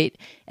Detroit.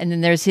 And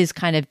then there's his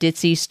kind of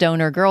ditzy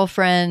stoner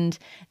girlfriend.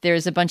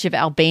 There's a bunch of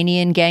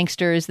Albanian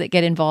gangsters that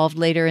get involved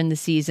later in the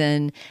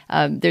season.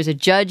 There's a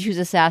judge who's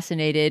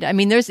assassinated. I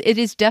mean, it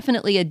is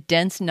definitely a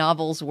dense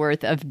novel's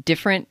worth of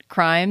different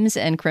crimes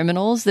and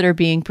criminals that are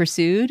being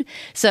pursued.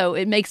 So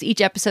it makes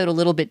each episode a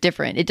little bit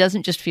different. It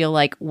doesn't just feel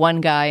like one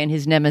guy and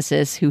his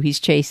nemesis who he's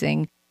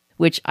chasing,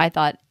 which I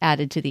thought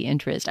added to the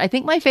interest. I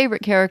think my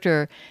favorite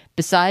character,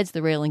 besides the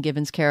Raylan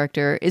Givens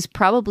character, is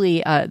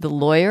probably the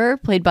lawyer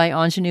played by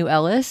Ingenue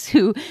Ellis,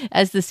 who,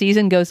 as the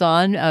season goes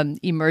on,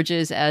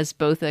 emerges as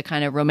both a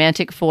kind of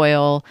romantic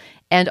foil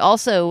and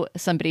also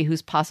somebody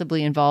who's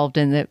possibly involved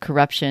in the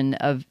corruption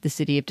of the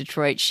city of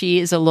Detroit. She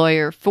is a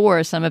lawyer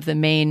for some of the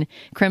main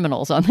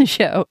criminals on the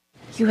show.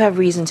 You have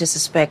reason to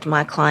suspect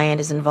my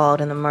client is involved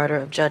in the murder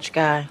of Judge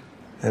Guy.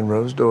 And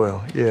Rose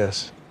Doyle,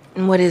 yes.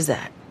 And what is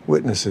that?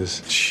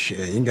 Witnesses.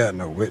 Shit, you ain't got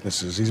no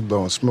witnesses. He's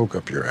blowing smoke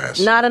up your ass.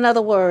 Not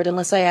another word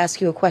unless I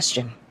ask you a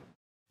question.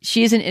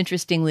 She is an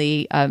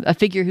interestingly, a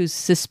figure who's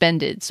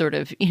suspended sort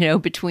of,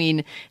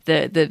 between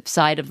the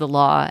side of the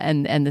law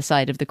and the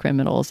side of the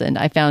criminals. And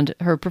I found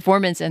her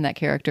performance and that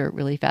character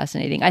really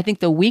fascinating. I think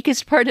the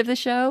weakest part of the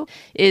show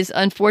is,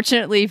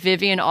 unfortunately,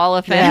 Vivian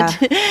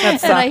Oliphant. Yeah,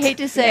 and I hate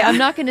to say, I'm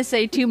not going to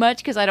say too much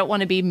because I don't want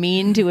to be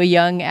mean to a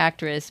young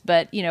actress,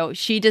 but,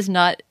 she does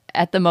not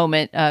at the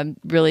moment,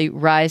 really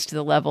rise to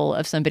the level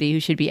of somebody who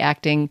should be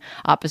acting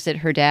opposite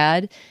her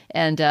dad.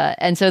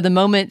 And so the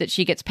moment that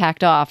she gets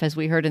packed off, as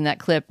we heard in that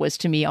clip, was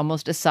to me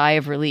almost a sigh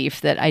of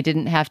relief that I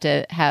didn't have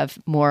to have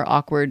more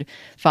awkward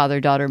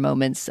father-daughter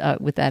moments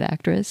with that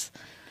actress.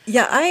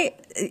 Yeah,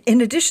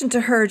 in addition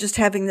to her just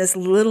having this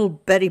little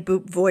Betty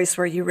Boop voice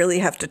where you really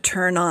have to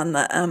turn on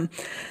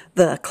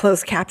the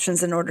closed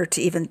captions in order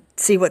to even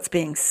see what's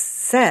being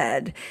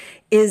said,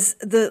 is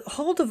the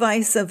whole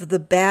device of the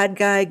bad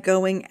guy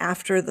going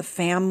after the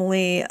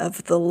family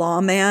of the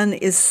lawman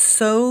is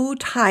so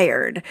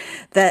tired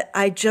that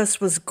I just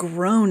was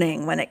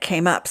groaning when it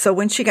came up. So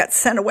when she got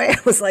sent away,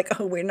 I was like,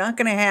 oh, we're not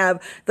going to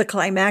have the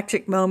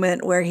climactic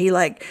moment where he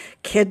like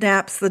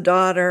kidnaps the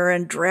daughter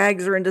and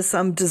drags her into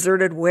some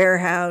deserted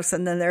warehouse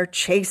and then they're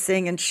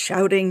chasing and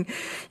shouting,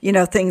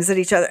 things at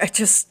each other.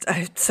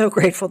 I'm so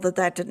grateful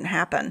that didn't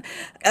happen,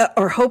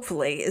 or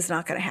hopefully is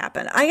not going to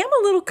happen. I am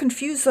a little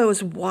confused though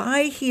as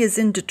why he is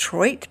in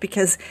Detroit,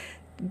 because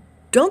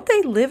don't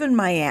they live in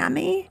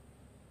Miami?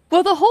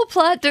 Well, the whole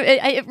plot,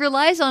 it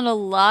relies on a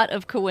lot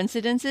of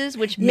coincidences,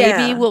 which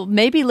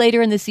maybe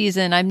later in the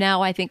season, I'm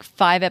now, I think,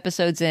 5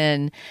 episodes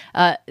in,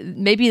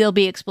 maybe they'll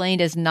be explained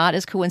as not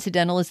as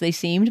coincidental as they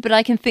seemed, but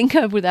I can think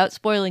of, without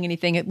spoiling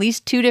anything, at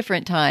least 2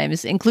 different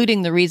times,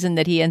 including the reason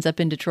that he ends up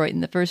in Detroit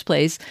in the first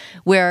place,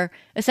 where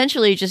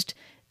essentially just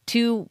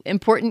 2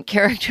 important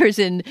characters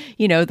in,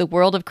 the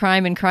world of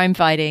crime and crime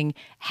fighting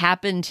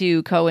happen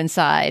to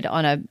coincide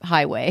on a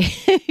highway,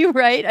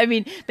 right? I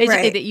mean,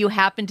 basically that you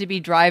happen to be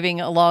driving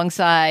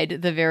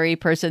alongside the very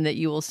person that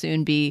you will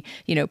soon be,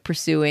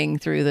 pursuing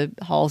through the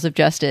halls of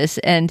justice.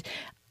 And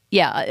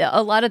yeah,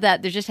 a lot of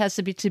that, there just has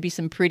to be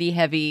some pretty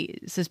heavy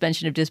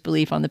suspension of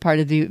disbelief on the part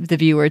of the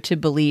viewer to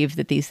believe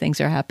that these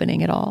things are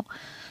happening at all.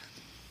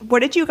 What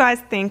did you guys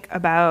think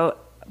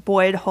about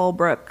Boyd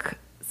Holbrook's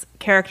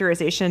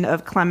characterization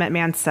of Clement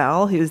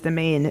Mansell, who's the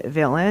main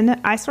villain?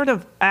 I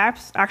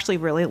actually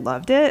really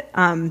loved it.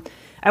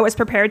 I was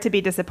prepared to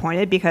be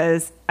disappointed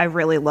because I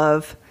really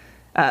love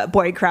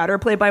Boyd Crowder,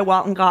 played by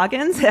Walton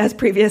Goggins, as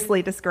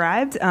previously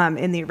described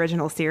in the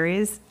original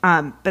series.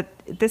 But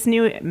this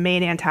new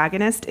main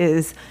antagonist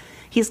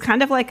he's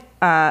kind of like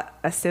a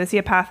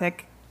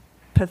sociopathic,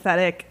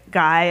 pathetic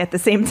guy at the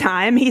same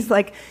time. He's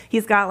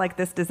got like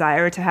this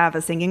desire to have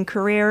a singing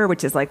career,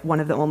 which is like one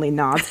of the only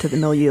nods to the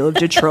milieu of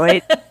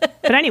Detroit.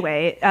 But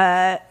anyway,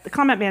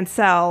 Clement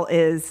Mansell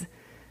is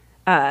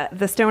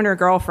the stoner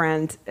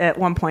girlfriend. At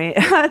one point,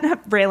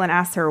 Raylan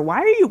asks her,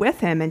 "Why are you with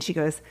him?" And she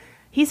goes,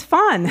 "He's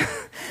fun,"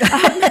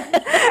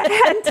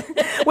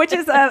 which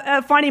is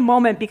a funny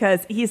moment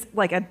because he's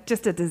like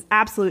just an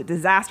absolute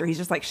disaster. He's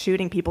just like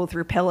shooting people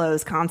through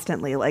pillows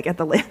constantly, like at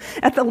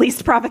the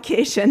least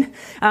provocation,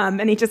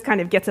 and he just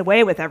kind of gets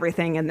away with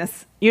everything in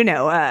this,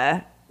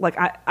 like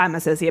I'm a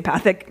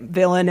sociopathic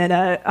villain in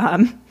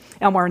a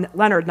Elmore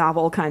Leonard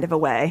novel kind of a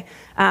way.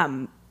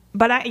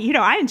 But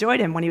I enjoyed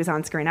him when he was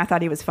on screen. I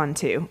thought he was fun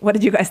too. What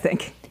did you guys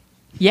think?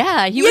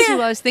 Yeah, he was who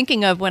I was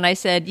thinking of when I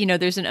said,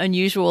 there's an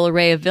unusual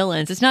array of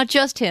villains. It's not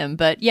just him,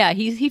 but yeah,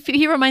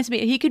 he reminds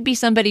me, he could be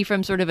somebody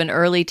from sort of an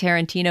early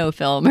Tarantino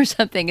film or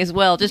something as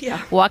well, just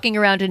walking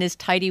around in his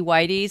tighty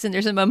whities. And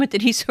there's a moment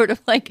that he sort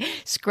of like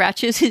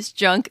scratches his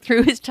junk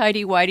through his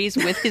tighty whities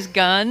with his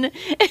gun. And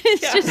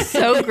it's just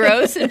so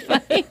gross and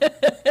funny.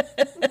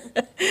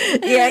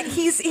 Yeah,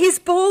 he's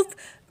both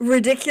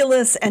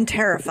ridiculous and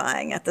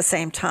terrifying at the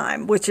same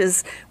time, which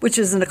is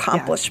an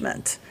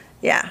accomplishment.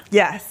 Yeah.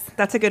 Yes,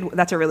 that's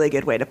a really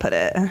good way to put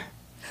it.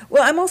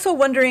 Well, I'm also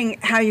wondering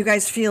how you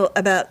guys feel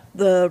about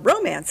the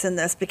romance in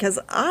this, because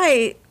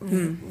I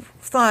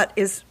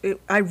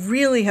I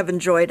really have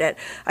enjoyed it.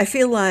 I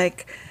feel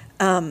like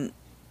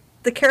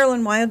the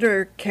Carolyn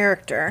Wilder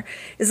character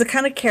is the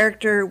kind of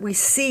character we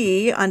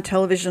see on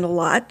television a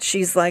lot.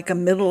 She's like a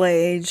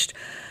middle-aged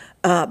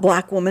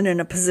Black woman in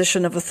a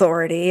position of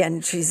authority,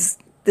 and she's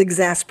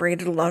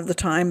exasperated a lot of the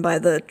time by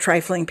the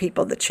trifling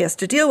people that she has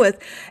to deal with.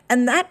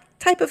 And that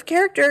type of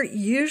character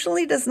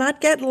usually does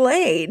not get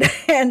laid.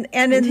 And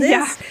in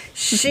this,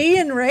 she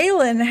and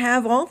Raylan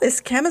have all this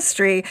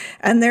chemistry,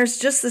 and there's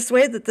just this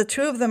way that the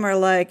two of them are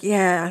like,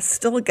 yeah,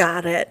 still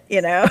got it,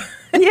 Yeah.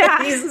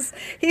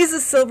 he's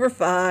a silver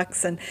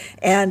fox,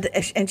 and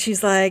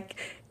she's like,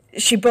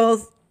 she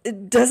both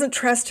doesn't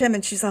trust him,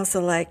 and she's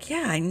also like,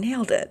 yeah, I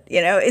nailed it.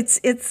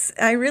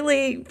 I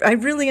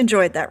really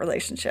enjoyed that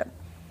relationship.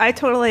 I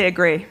totally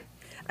agree.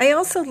 I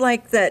also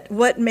like that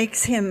what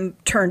makes him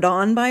turned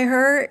on by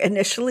her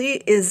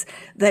initially is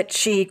that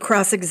she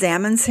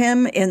cross-examines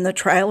him in the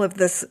trial of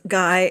this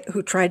guy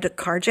who tried to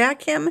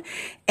carjack him,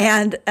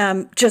 and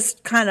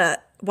just kind of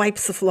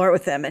wipes the floor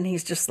with him. And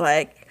he's just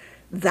like,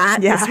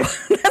 that's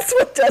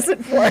what does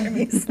it for him.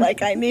 He's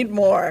like, I need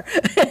more.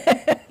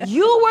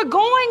 You were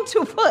going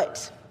to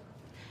put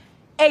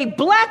a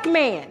Black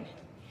man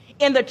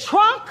in the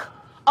trunk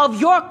of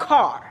your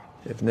car.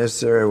 If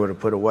necessary, I would have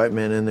put a white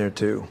man in there,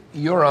 too.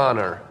 Your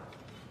Honor,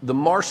 the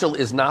marshal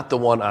is not the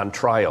one on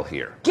trial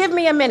here. Give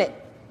me a minute,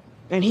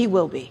 and he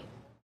will be.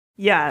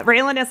 Yeah,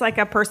 Raylan is like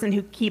a person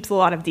who keeps a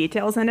lot of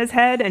details in his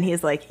head, and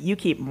he's like, you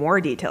keep more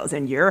details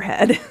in your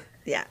head.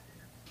 Yeah.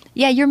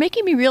 Yeah, you're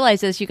making me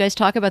realize as you guys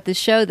talk about this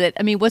show that,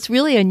 I mean, what's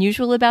really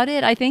unusual about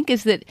it, I think,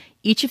 is that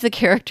each of the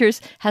characters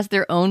has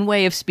their own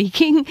way of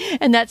speaking.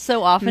 And that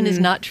so often is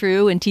not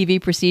true in TV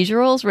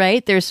procedurals,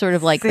 right? There's sort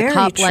of like the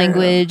cop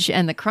language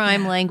and the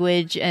crime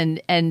language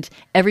and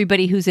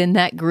everybody who's in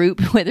that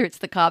group, whether it's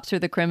the cops or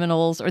the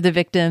criminals or the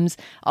victims,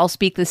 all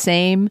speak the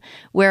same.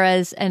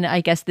 Whereas, and I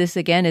guess this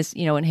again is,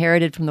 you know,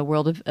 inherited from the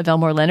world of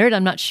Elmore Leonard.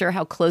 I'm not sure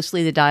how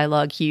closely the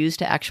dialogue hews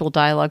to actual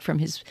dialogue from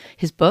his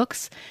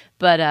books.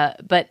 But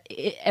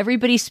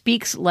everybody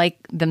speaks like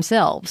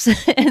themselves,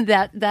 and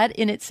that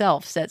in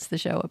itself sets the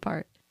show apart.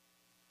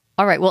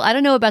 All right. Well, I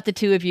don't know about the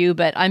two of you,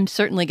 but I'm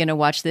certainly going to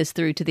watch this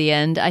through to the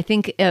end. I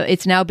think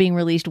it's now being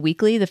released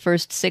weekly. The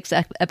first 6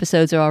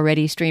 episodes are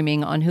already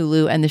streaming on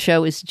Hulu, and the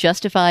show is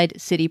Justified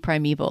City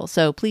Primeval.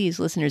 So please,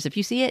 listeners, if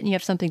you see it and you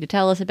have something to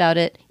tell us about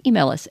it,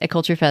 email us at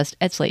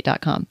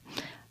culturefest@slate.com.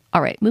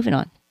 All right, moving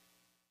on.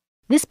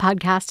 This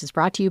podcast is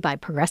brought to you by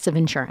Progressive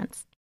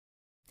Insurance.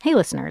 Hey,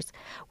 listeners,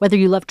 whether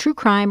you love true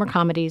crime or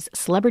comedies,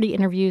 celebrity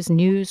interviews,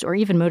 news, or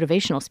even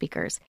motivational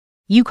speakers,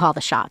 you call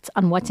the shots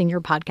on what's in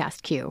your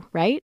podcast queue,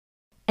 right?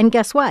 And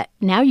guess what?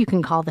 Now you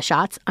can call the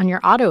shots on your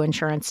auto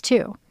insurance,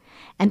 too.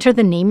 Enter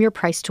the Name Your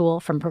Price tool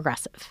from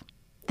Progressive.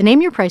 The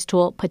Name Your Price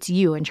tool puts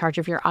you in charge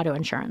of your auto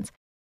insurance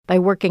by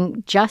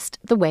working just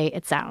the way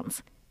it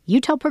sounds.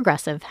 You tell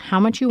Progressive how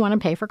much you want to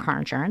pay for car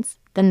insurance,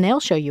 then they'll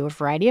show you a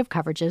variety of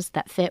coverages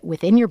that fit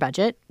within your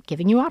budget,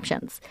 giving you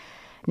options.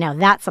 Now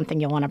that's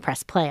something you'll want to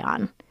press play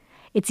on.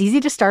 It's easy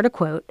to start a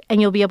quote, and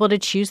you'll be able to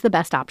choose the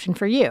best option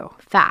for you,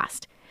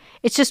 fast.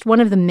 It's just one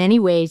of the many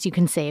ways you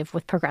can save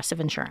with Progressive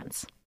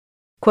Insurance.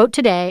 Quote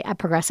today at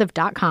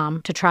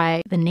Progressive.com to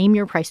try the Name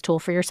Your Price tool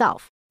for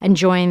yourself and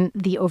join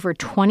the over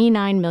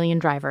 29 million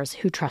drivers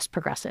who trust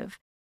Progressive.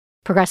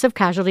 Progressive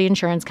Casualty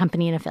Insurance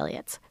Company and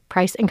Affiliates.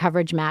 Price and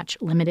coverage match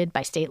limited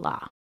by state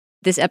law.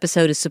 This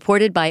episode is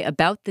supported by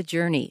About the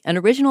Journey, an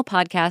original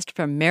podcast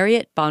from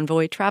Marriott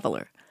Bonvoy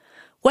Traveler.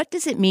 What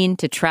does it mean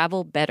to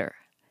travel better?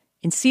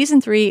 In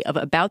Season 3 of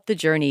About the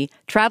Journey,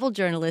 travel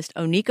journalist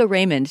Onika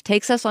Raymond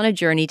takes us on a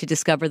journey to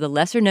discover the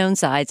lesser-known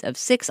sides of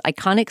 6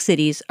 iconic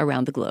cities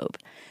around the globe.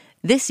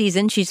 This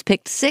season, she's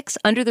picked 6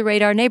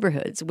 under-the-radar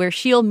neighborhoods where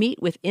she'll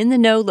meet with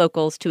in-the-know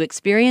locals to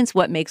experience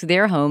what makes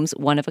their homes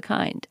one of a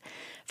kind.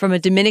 From a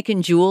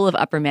Dominican jewel of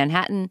Upper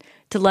Manhattan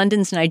to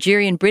London's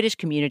Nigerian-British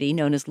community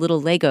known as Little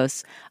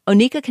Lagos,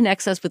 Onika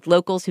connects us with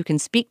locals who can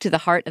speak to the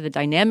heart of the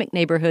dynamic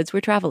neighborhoods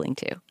we're traveling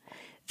to.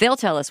 They'll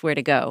tell us where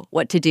to go,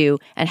 what to do,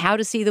 and how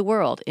to see the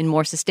world in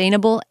more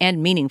sustainable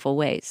and meaningful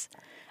ways.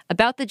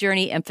 About the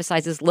Journey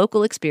emphasizes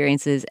local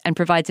experiences and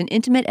provides an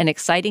intimate and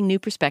exciting new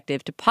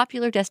perspective to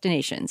popular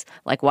destinations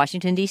like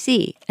Washington,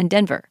 D.C. and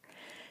Denver.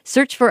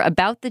 Search for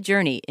About the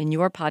Journey in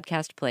your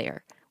podcast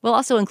player. We'll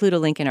also include a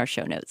link in our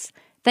show notes.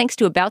 Thanks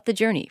to About the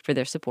Journey for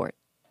their support.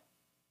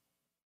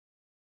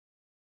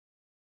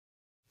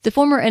 The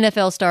former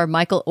NFL star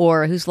Michael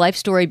Oher, whose life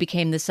story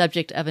became the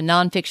subject of a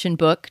nonfiction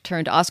book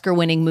turned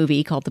Oscar-winning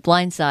movie called The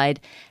Blind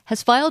Side,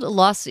 has filed a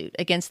lawsuit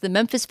against the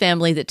Memphis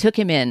family that took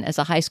him in as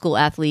a high school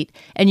athlete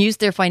and used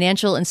their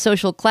financial and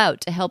social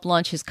clout to help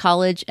launch his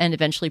college and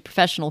eventually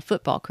professional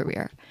football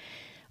career.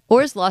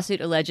 Oher's lawsuit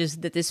alleges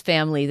that this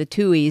family, the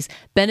Tuohys,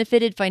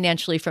 benefited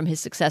financially from his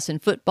success in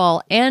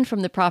football and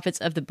from the profits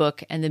of the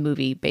book and the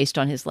movie based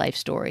on his life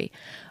story.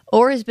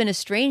 Oher has been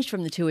estranged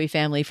from the Tuohy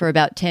family for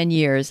about 10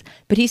 years,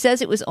 but he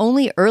says it was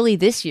only early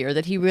this year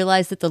that he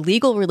realized that the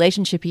legal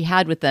relationship he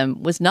had with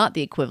them was not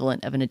the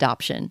equivalent of an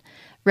adoption.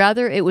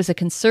 Rather, it was a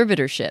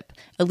conservatorship,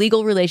 a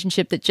legal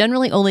relationship that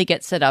generally only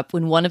gets set up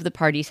when one of the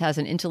parties has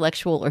an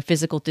intellectual or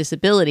physical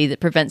disability that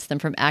prevents them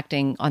from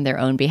acting on their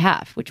own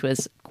behalf, which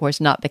was, of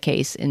course, not the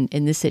case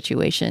in this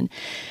situation.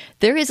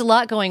 There is a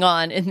lot going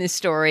on in this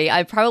story.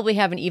 I probably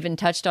haven't even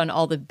touched on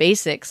all the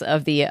basics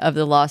of the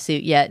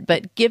lawsuit yet,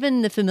 but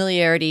given the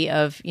familiarity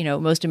of,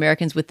 most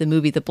Americans with the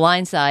movie The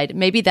Blind Side,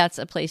 maybe that's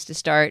a place to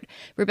start.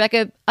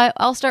 Rebecca,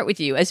 I'll start with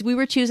you. As we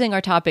were choosing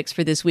our topics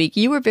for this week,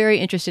 you were very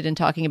interested in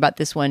talking about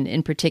this one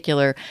in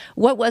particular.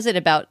 What was it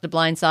about The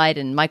Blind Side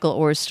and Michael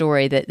Oher's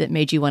story that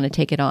made you want to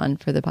take it on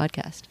for the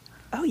podcast?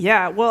 Oh,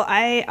 yeah. Well,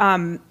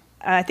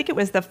 I think it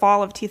was the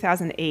fall of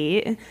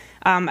 2008.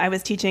 I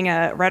was teaching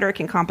a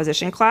rhetoric and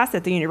composition class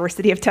at the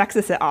University of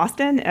Texas at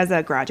Austin as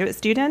a graduate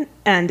student.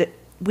 And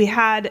we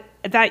had,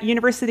 that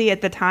university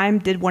at the time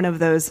did one of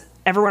those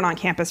everyone on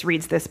campus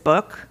reads this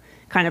book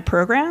kind of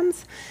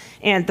programs.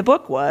 And the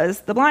book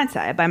was The Blind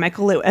Side by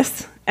Michael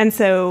Lewis. And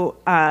so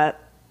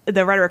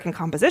the rhetoric and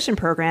composition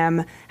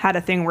program had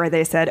a thing where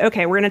they said,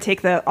 okay, we're going to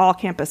take the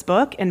all-campus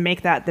book and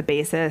make that the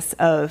basis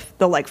of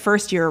the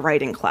first-year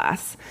writing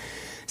class.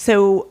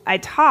 So I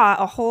taught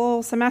a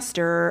whole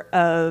semester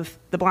of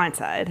The Blind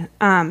Side,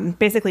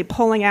 basically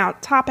pulling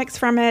out topics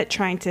from it,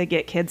 trying to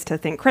get kids to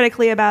think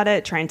critically about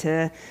it, trying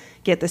to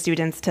get the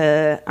students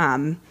to,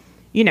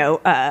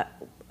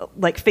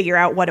 figure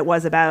out what it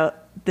was about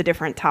the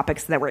different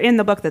topics that were in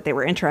the book that they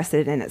were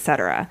interested in, et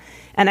cetera.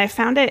 And I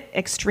found it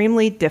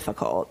extremely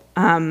difficult.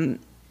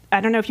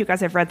 I don't know if you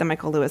guys have read the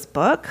Michael Lewis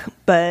book,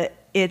 but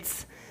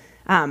it's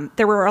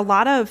there were a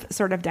lot of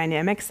sort of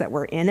dynamics that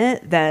were in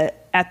it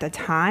that at the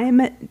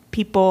time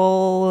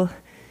people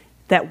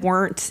that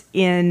weren't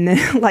in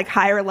like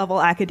higher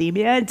level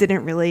academia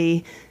didn't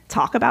really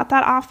talk about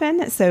that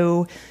often.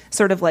 So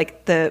sort of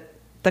like the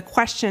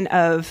question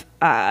of,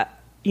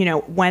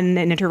 when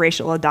an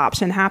interracial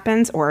adoption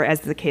happens, or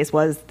as the case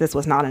was, this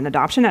was not an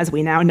adoption, as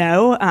we now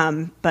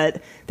know,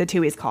 but the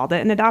Tuohys called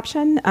it an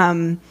adoption.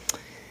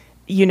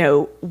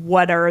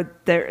 What are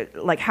the,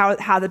 like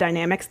how the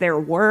dynamics there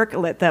work,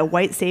 the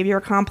white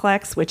savior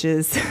complex, which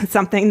is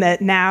something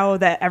that now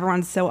that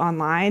everyone's so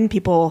online,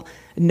 people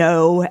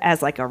know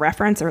as like a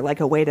reference or like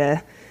a way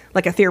to,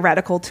 like a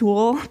theoretical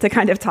tool to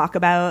kind of talk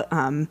about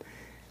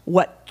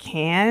what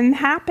can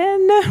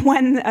happen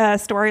when a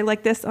story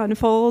like this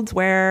unfolds,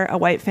 where a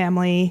white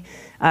family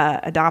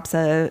adopts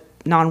a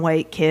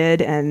non-white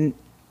kid and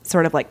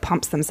sort of like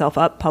pumps themselves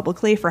up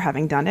publicly for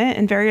having done it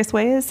in various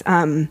ways.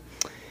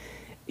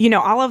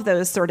 All of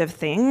those sort of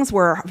things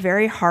were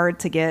very hard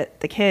to get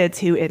the kids,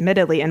 who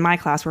admittedly in my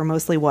class were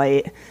mostly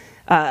white,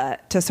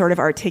 to sort of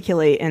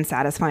articulate in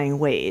satisfying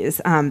ways.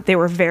 They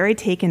were very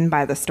taken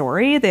by the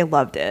story. They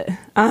loved it.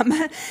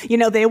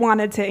 They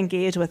wanted to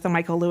engage with the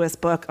Michael Lewis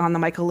book on the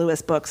Michael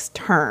Lewis book's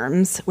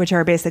terms, which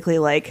are basically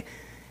like,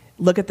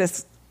 look at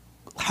this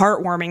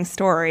heartwarming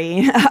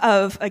story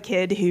of a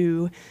kid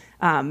who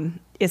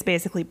is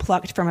basically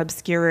plucked from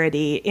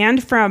obscurity,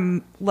 and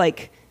from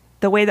like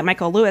the way that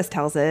Michael Lewis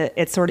tells it,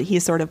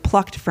 he's sort of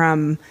plucked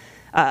from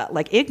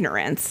like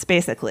ignorance,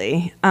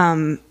 basically,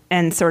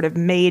 and sort of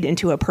made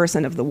into a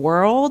person of the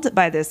world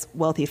by this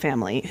wealthy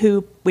family,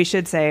 who we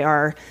should say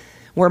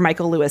were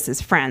Michael Lewis's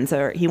friends.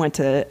 Or he went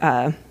to,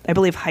 I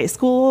believe, high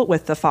school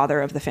with the father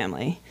of the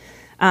family.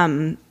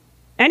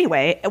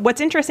 Anyway,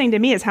 what's interesting to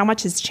me is how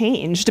much has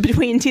changed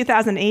between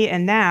 2008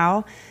 and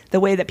now.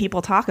 The way that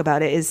people talk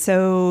about it is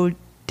so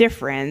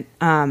different.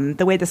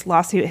 The way this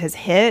lawsuit has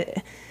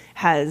hit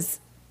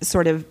has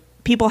sort of,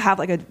 people have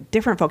like a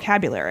different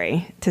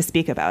vocabulary to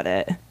speak about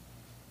it.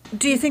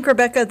 Do you think,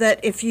 Rebecca, that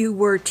if you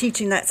were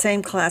teaching that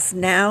same class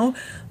now,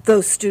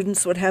 those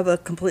students would have a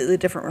completely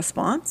different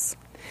response?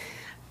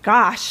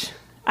 Gosh,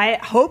 I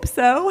hope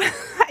so.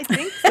 I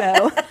think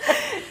so.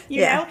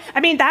 you know,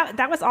 I mean,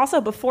 that was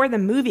also before the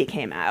movie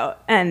came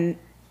out. And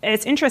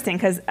it's interesting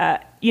because,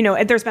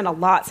 there's been a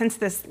lot since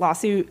this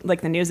lawsuit,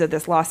 like the news of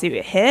this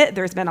lawsuit hit,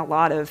 there's been a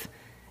lot of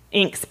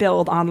ink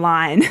spilled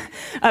online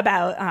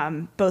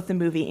about both the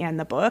movie and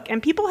the book.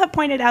 And people have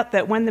pointed out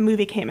that when the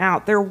movie came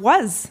out, there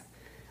was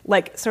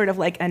like sort of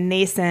like a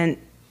nascent,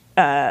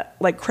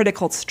 like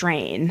critical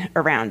strain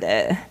around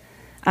it.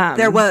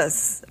 There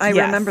was. I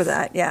remember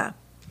that. Yeah.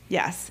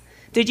 Yes.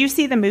 Did you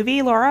see the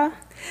movie, Laura?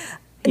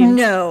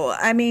 No.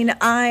 I mean,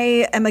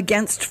 I am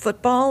against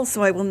football,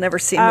 so I will never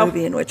see a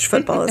movie in which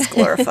football is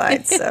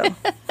glorified. So.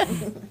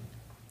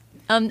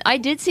 I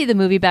did see the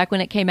movie back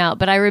when it came out,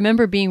 but I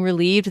remember being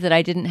relieved that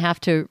I didn't have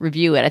to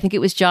review it. I think it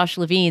was Josh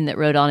Levine that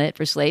wrote on it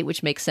for Slate,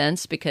 which makes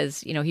sense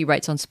because, he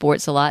writes on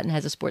sports a lot and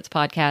has a sports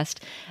podcast.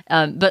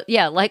 But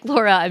yeah, like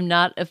Laura, I'm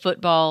not a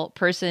football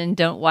person.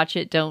 Don't watch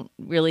it. Don't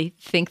really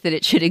think that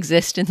it should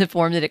exist in the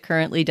form that it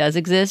currently does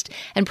exist,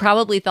 and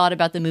probably thought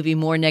about the movie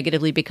more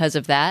negatively because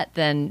of that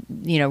than,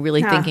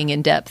 really thinking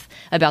in depth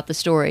about the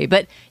story.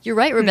 But you're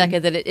right, Rebecca,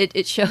 that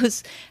it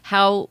shows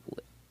how,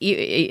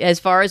 as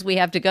far as we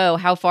have to go,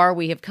 how far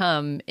we have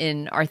come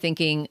in our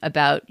thinking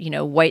about,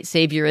 white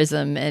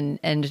saviorism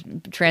and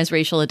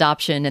transracial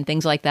adoption and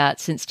things like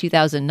that since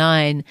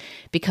 2009,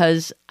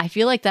 because I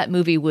feel like that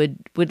movie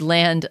would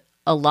land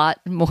a lot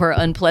more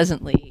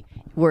unpleasantly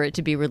were it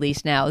to be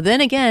released now.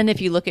 Then again,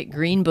 if you look at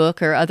Green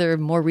Book or other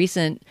more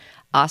recent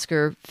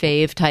Oscar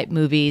fave type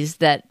movies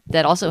that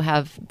also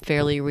have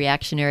fairly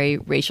reactionary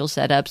racial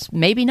setups,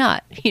 maybe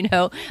not,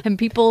 and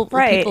people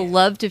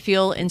love to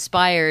feel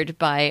inspired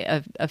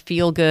by a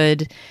feel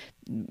good,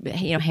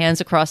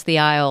 hands across the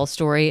aisle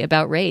story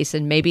about race,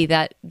 and maybe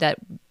that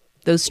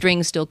those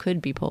strings still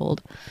could be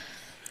pulled.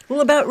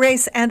 Well, about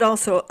race and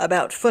also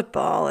about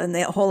football, and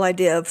the whole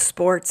idea of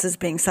sports as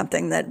being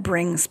something that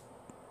brings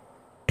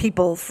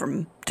people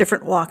from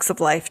different walks of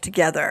life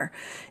together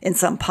in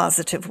some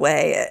positive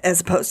way,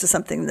 as opposed to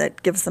something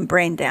that gives them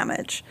brain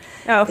damage.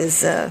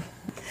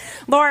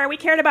 Laura, we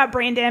cared about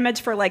brain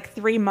damage for like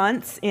 3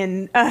 months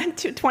in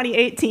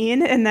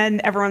 2018, and then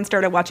everyone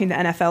started watching the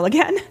NFL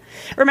again.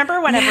 Remember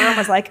when everyone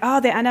was like, oh,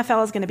 the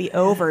NFL is going to be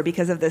over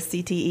because of this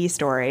CTE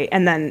story,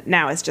 and then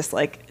now it's just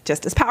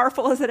as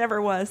powerful as it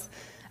ever was,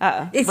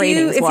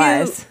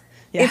 ratings-wise.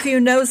 If you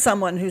know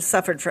someone who's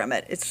suffered from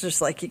it, it's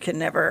just like you can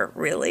never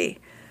really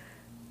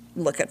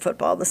look at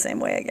football the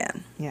same way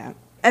again. Yeah.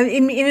 I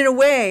mean, in a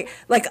way,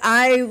 like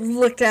I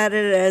looked at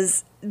it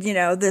as,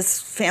 this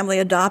family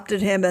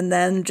adopted him and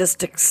then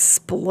just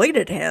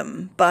exploited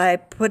him by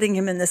putting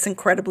him in this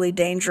incredibly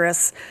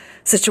dangerous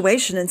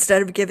situation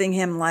instead of giving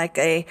him like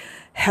a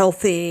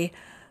healthy,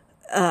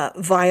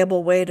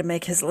 viable way to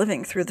make his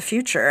living through the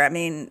future. I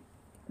mean,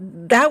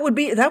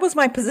 that was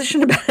my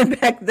position about it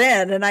back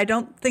then, and I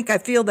don't think I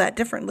feel that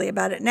differently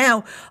about it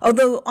now.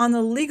 Although on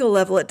the legal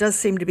level, it does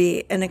seem to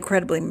be an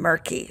incredibly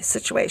murky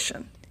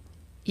situation.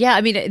 Yeah,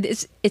 I mean,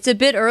 it's a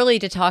bit early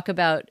to talk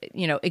about,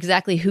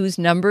 exactly whose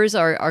numbers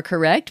are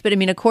correct. But I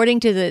mean, according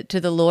to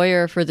the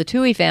lawyer for the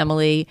Tuohy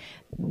family,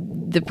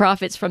 the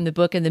profits from the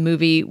book and the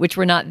movie, which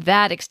were not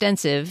that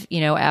extensive,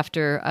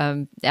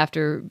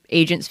 after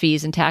agents'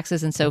 fees and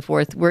taxes and so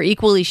forth, were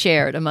equally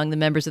shared among the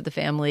members of the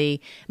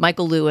family,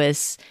 Michael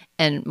Lewis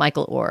and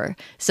Michael Oher.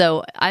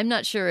 So I'm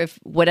not sure if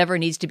whatever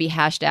needs to be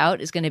hashed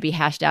out is going to be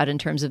hashed out in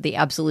terms of the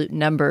absolute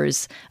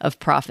numbers of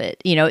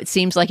profit. It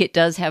seems like it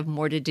does have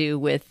more to do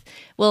with,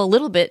 well, a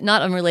little bit,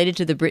 not unrelated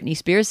to the Britney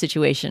Spears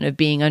situation of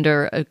being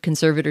under a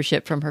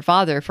conservatorship from her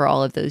father for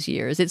all of those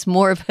years. It's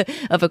more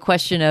of a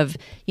question of,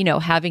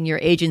 having your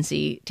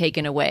agency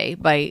taken away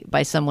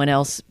by someone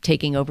else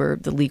taking over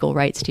the legal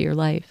rights to your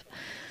life.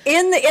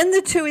 In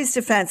the Tuohy's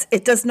defense,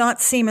 it does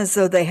not seem as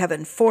though they have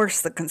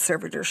enforced the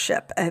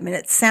conservatorship. I mean,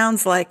 it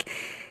sounds like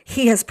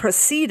he has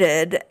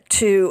proceeded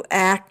to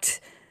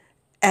act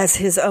as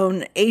his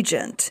own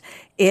agent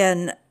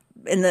in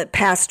the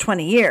past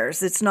 20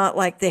 years. It's not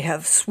like they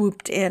have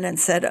swooped in and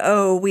said,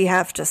 oh, we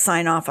have to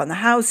sign off on the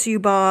house you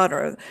bought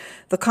or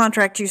the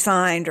contract you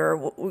signed,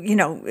 or,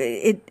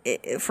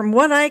 from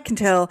what I can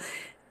tell,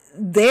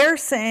 they're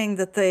saying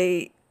that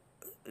they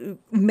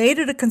made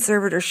it a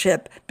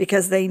conservatorship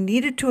because they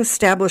needed to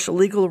establish a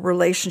legal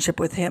relationship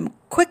with him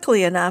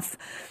quickly enough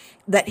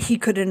that he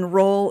could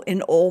enroll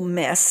in Ole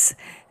Miss,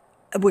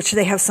 which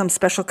they have some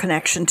special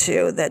connection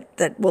to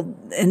that will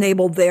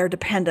enable their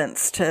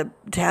dependents to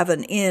have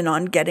an in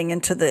on getting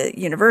into the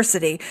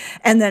university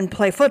and then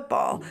play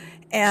football.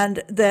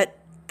 And that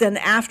then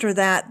after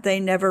that, they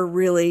never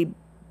really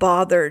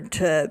bothered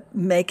to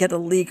make it a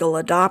legal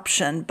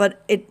adoption.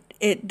 But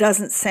it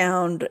doesn't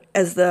sound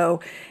as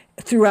though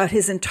throughout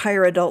his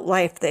entire adult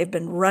life they've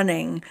been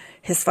running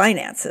his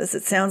finances.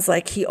 It sounds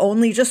like he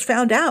only just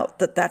found out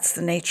that that's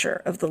the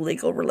nature of the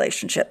legal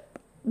relationship,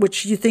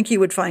 which you think you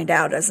would find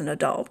out as an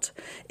adult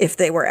if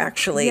they were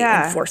actually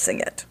enforcing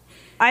it.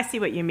 I see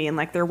what you mean.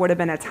 Like, there would have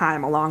been a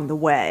time along the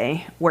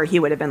way where he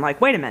would have been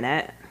like, wait a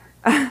minute,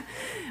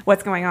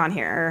 what's going on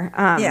here?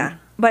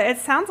 But it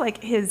sounds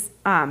like his,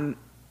 I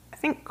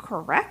think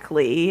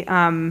correctly,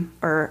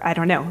 or I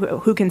don't know,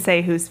 who can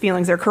say whose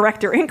feelings are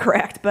correct or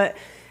incorrect, but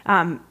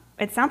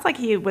it sounds like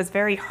he was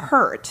very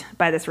hurt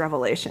by this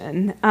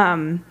revelation.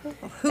 Who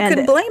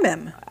can blame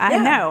him? I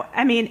know.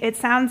 I mean, it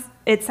sounds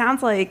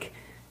like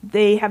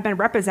they have been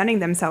representing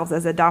themselves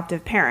as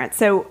adoptive parents.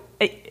 So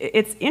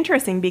it's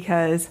interesting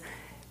because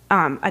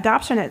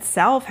adoption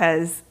itself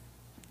has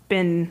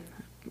been,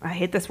 I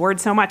hate this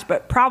word so much,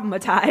 but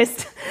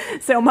problematized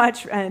so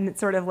much in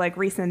sort of like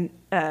recent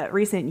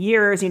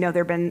years. There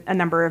have been a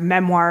number of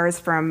memoirs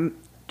from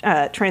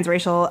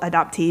transracial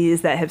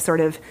adoptees that have sort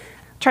of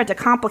tried to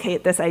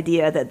complicate this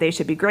idea that they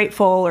should be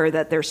grateful, or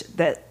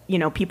that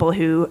people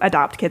who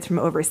adopt kids from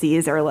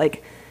overseas are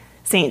like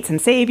saints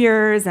and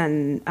saviors,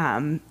 and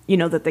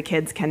that the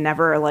kids can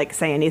never like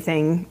say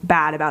anything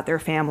bad about their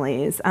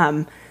families.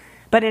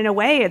 But in a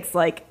way, it's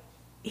like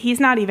he's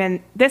not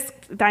even. This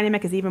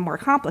dynamic is even more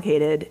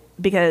complicated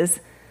because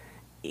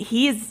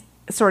he's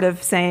sort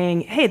of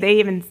saying, "Hey,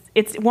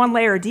 it's one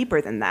layer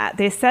deeper than that.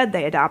 They said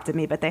they adopted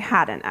me, but they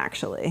hadn't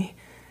actually."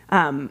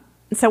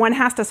 So one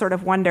has to sort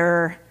of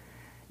wonder.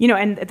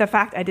 And the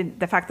fact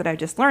that I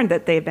just learned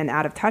that they've been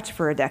out of touch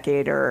for a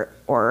decade or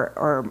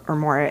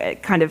more,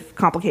 it kind of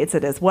complicates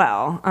it as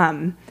well.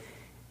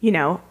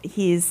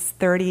 He's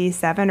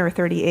 37 or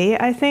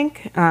 38, I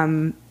think,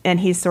 and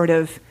he's sort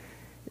of,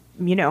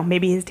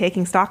 maybe he's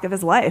taking stock of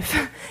his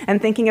life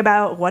and thinking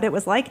about what it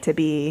was like to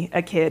be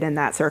a kid in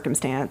that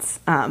circumstance,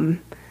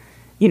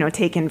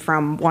 taken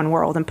from one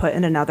world and put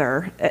in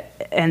another,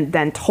 and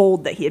then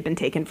told that he had been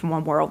taken from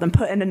one world and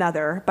put in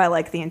another by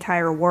like the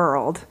entire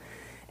world.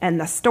 And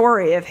the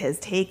story of his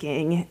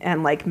taking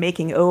and like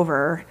making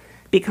over,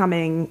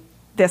 becoming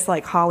this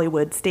like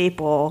Hollywood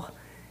staple.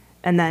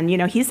 And then,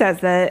 he says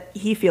that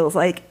he feels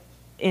like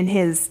in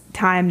his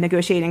time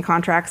negotiating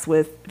contracts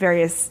with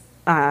various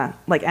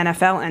like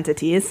NFL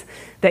entities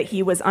that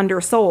he was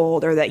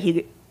undersold, or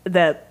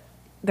that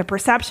the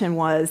perception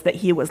was that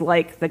he was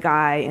like the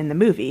guy in the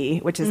movie,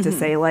 which is to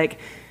say like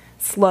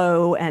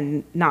slow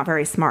and not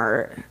very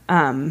smart.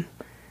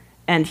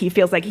 And he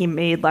feels like he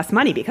made less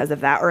money because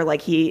of that, or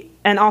like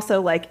and also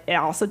like it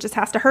also just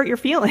has to hurt your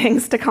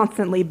feelings to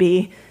constantly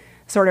be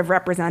sort of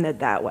represented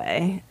that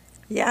way.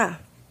 Yeah.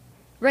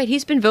 Right.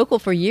 He's been vocal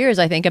for years,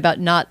 I think, about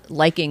not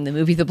liking the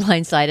movie The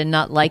Blind Side and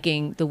not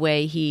liking the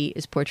way he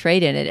is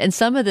portrayed in it. And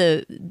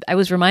I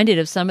was reminded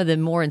of some of the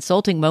more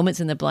insulting moments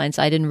in The Blind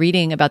Side in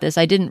reading about this.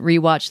 I didn't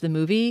rewatch the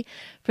movie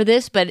for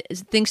this, but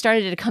things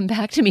started to come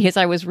back to me as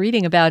I was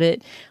reading about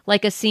it,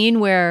 like a scene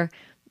where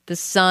the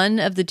son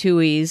of the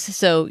Tuohys,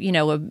 so,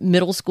 a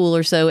middle school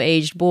or so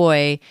aged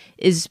boy,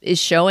 is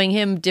showing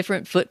him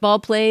different football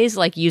plays,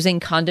 like using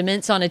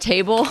condiments on a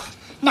table.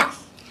 Now,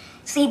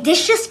 see,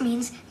 this just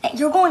means that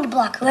you're going to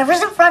block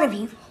whoever's in front of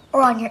you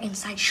or on your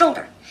inside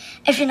shoulder.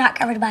 if you're not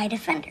covered by a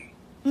defender.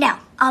 Now,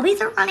 I'll be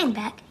the running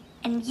back,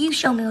 and you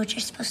show me what you're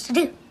supposed to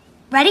do.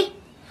 Ready?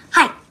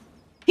 Hi.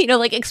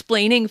 Like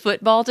explaining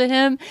football to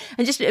him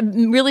and just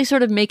really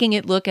sort of making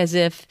it look as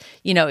if,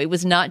 it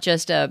was not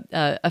just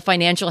a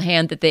financial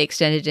hand that they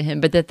extended to him,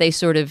 but that they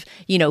sort of,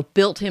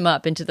 built him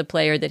up into the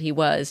player that he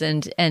was.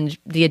 And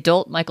the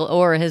adult Michael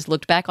Oher has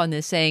looked back on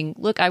this saying,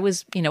 look, I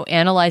was,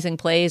 analyzing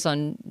plays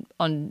on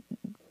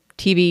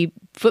TV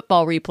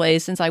football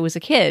replays since I was a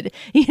kid,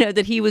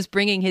 that he was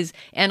bringing his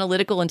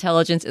analytical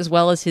intelligence as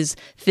well as his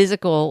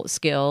physical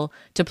skill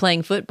to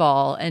playing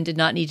football and did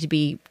not need to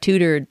be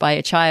tutored by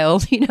a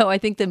child. I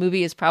think the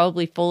movie is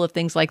probably full of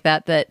things like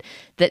that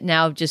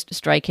now just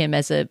strike him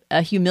as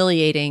a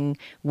humiliating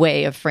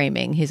way of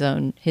framing his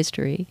own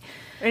history.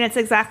 And it's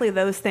exactly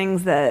those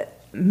things that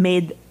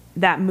made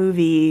that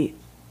movie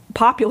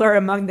popular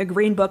among the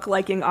Green Book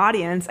liking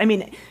audience. I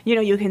mean,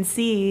 you can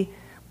see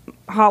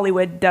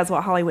Hollywood does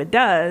what Hollywood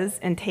does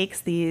and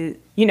takes the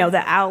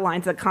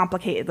outlines of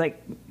complicated,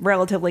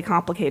 relatively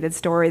complicated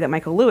story that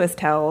Michael Lewis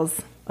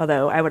tells,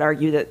 although I would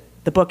argue that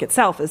the book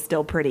itself is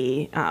still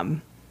pretty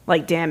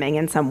damning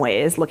in some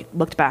ways,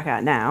 looked back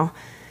at now,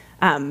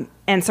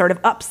 and sort of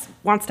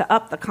wants to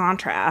up the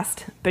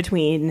contrast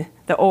between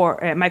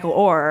the Michael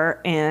Oher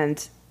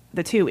and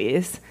the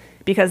Tuohys,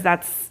 because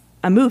that's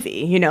a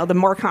movie. The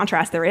more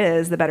contrast there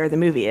is, the better the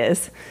movie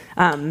is.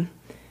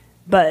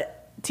 But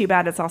too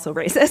bad it's also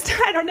racist.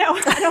 I don't know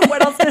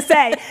what else to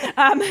say.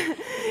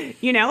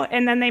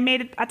 And then they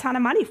made a ton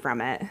of money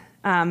from it.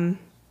 I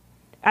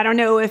don't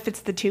know if it's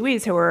the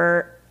Tuohys who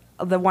are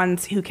the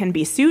ones who can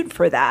be sued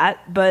for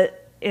that,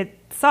 but it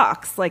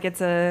sucks.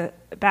 It's a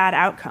bad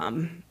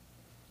outcome.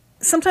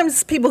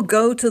 Sometimes people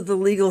go to the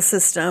legal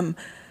system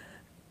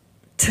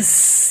to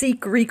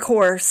seek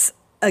recourse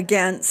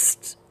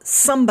against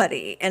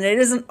somebody, and it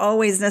isn't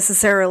always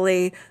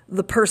necessarily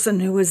the person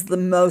who is the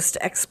most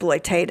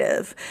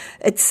exploitative.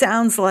 It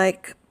sounds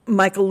like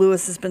Michael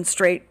Lewis has been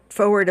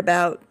straightforward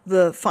about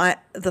the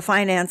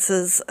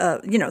finances,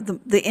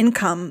 the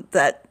income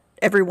that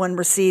everyone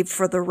received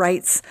for the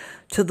rights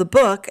to the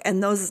book,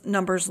 and those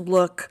numbers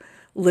look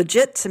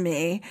legit to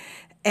me.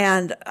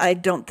 And I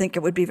don't think it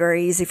would be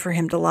very easy for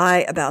him to lie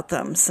about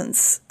them,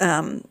 since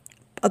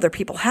other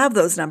people have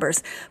those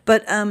numbers.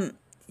 But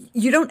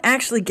you don't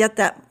actually get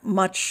that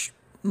much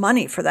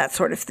money for that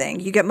sort of thing.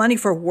 You get money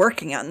for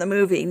working on the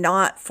movie,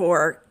 not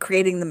for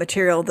creating the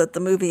material that the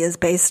movie is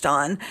based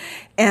on.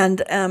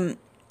 And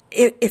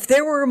if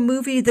there were a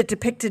movie that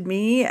depicted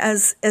me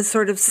as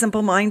sort of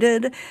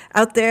simple-minded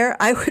out there,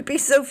 I would be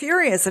so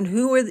furious. And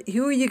who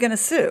are you going to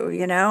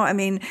sue? I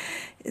mean,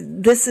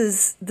 this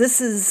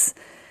is.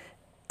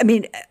 I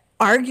mean,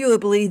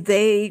 arguably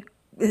the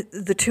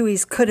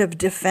Tuohys could have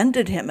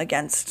defended him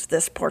against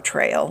this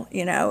portrayal,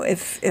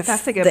 if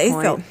that's a good they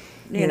point. felt,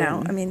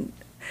 I mean,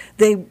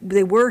 they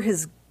were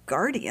his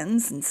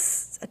guardians and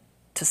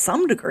to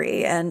some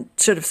degree, and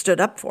should have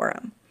stood up for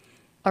him.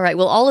 All right.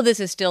 Well, all of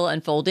this is still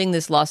unfolding.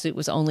 This lawsuit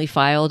was only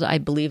filed, I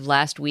believe,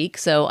 last week.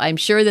 So I'm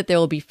sure that there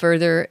will be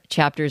further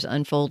chapters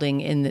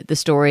unfolding in the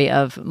story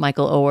of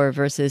Michael Oher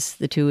versus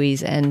the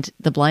Tuohys and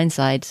The Blind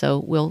Side. So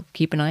we'll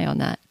keep an eye on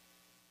that.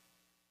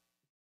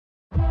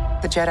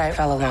 The Jedi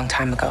fell a long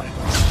time ago.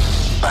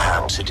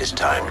 Perhaps it is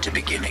time to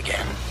begin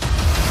again.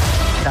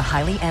 The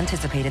highly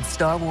anticipated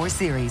Star Wars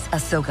series,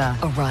 Ahsoka,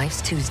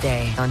 arrives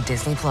Tuesday on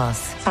Disney+.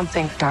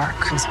 Something dark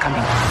is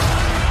coming.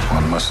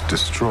 One must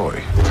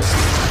destroy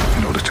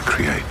in order to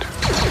create.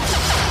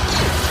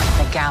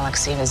 The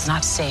galaxy is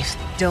not safe.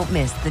 Don't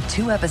miss the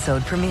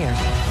 2-episode premiere.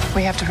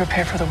 We have to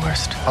prepare for the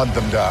worst. Hunt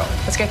them down.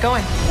 Let's get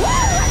going.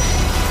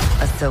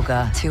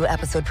 Ahsoka,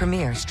 2-episode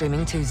premiere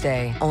streaming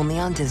Tuesday, only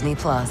on Disney+.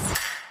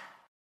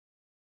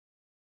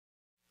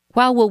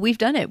 Wow, well, we've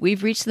done it.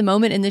 We've reached the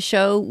moment in the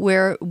show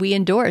where we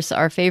endorse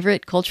our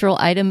favorite cultural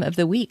item of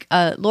the week.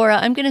 Laura,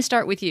 I'm going to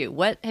start with you.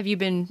 What have you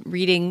been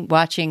reading,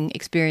 watching,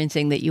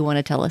 experiencing that you want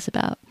to tell us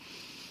about?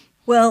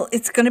 Well,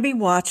 it's going to be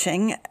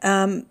watching.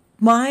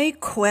 My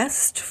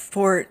quest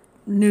for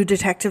new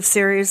detective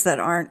series that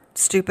aren't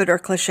stupid or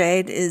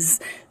cliched is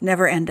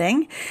never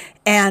ending.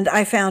 And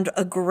I found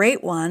a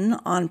great one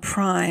on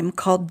Prime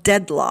called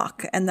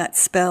Deadlock, and that's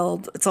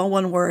spelled, it's all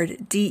one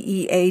word,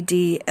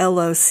 Deadloch.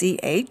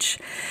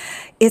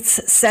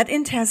 It's set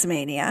in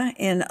Tasmania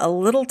in a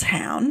little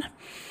town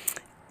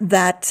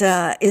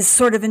that is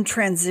sort of in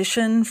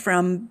transition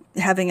from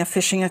having a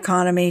fishing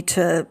economy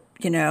to,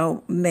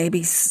 maybe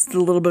a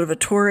little bit of a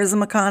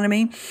tourism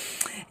economy.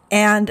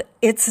 And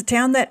it's a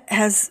town that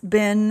has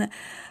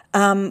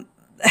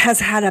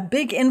had a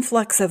big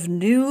influx of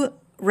new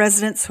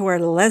residents who are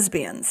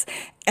lesbians.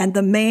 And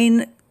the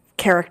main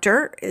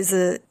character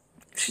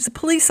she's a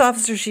police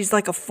officer. She's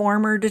like a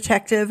former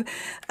detective,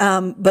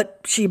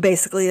 but she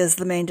basically is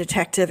the main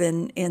detective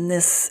in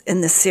this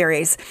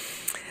series,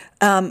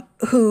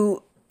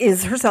 who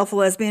is herself a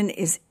lesbian,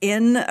 is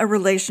in a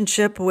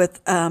relationship with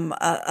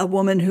a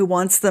woman who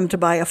wants them to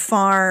buy a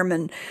farm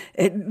and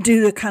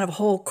do the kind of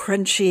whole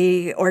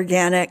crunchy,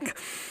 organic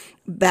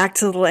back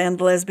to the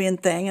land lesbian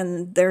thing,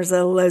 and there's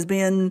a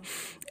lesbian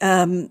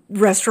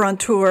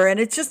restaurateur, and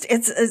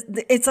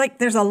it's like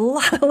there's a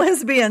lot of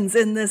lesbians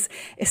in this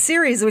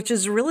series, which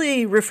is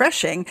really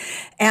refreshing,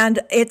 and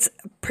it's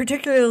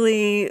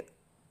particularly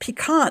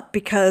piquant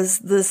because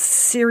the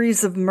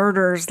series of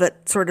murders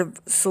that sort of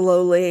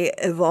slowly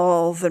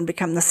evolve and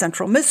become the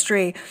central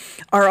mystery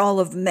are all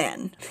of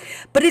men.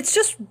 But it's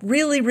just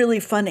really, really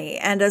funny.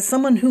 And as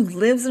someone who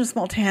lives in a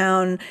small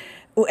town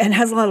and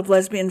has a lot of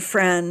lesbian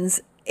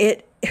friends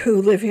who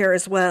live here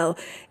as well,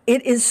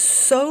 it is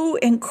so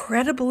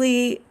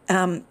incredibly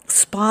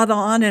spot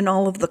on in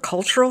all of the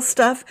cultural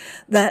stuff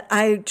that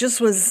I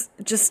was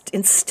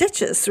in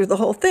stitches through the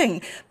whole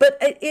thing. But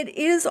it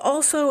is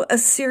also a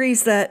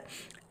series that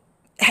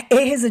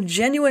it has a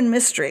genuine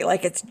mystery,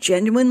 like it's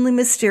genuinely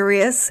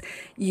mysterious.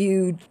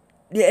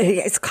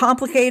 It's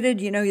complicated.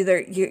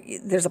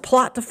 There's a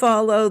plot to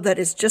follow that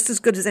is just as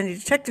good as any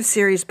detective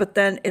series, but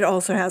then it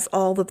also has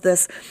all of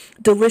this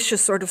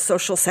delicious sort of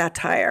social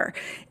satire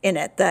in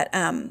it that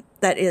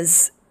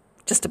is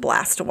just a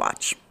blast to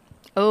watch.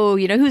 Oh,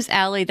 you know whose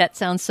alley that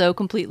sounds so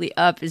completely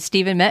up is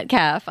Stephen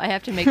Metcalf. I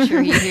have to make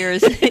sure he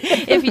hears,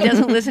 if he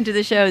doesn't listen to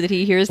the show, that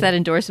he hears that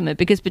endorsement,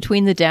 because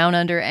between the down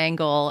under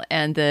angle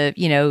and the,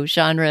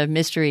 genre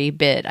mystery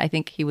bit, I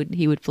think he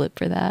would flip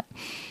for that.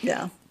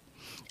 Yeah.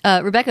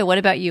 Rebecca, what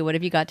about you? What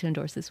have you got to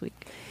endorse this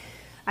week?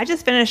 I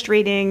just finished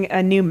reading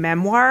a new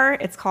memoir.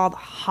 It's called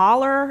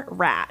Holler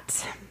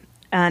Rat,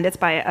 and it's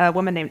by a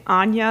woman named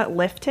Anya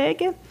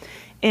Liftig,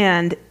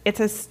 and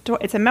it's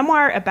a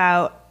memoir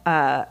about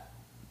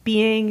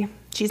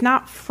she's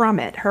not from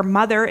it. Her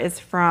mother is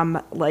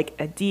from like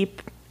a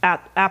deep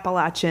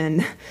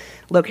Appalachian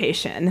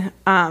location.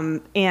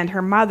 And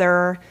her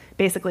mother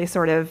basically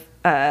sort of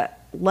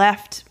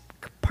left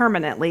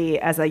permanently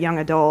as a young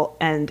adult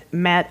and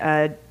met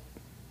a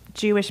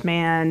Jewish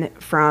man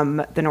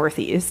from the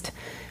Northeast,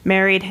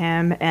 married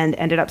him, and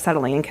ended up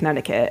settling in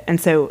Connecticut.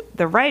 And so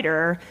the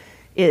writer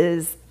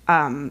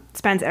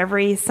spends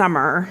every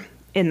summer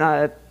in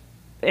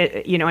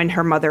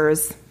her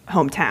mother's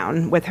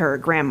hometown with her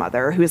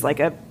grandmother, who's like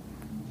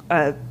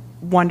a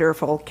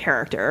wonderful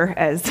character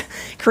as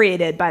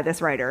created by this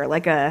writer,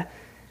 like a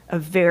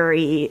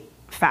very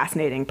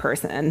fascinating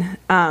person.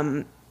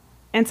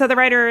 And so the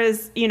writer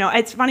is,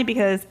 it's funny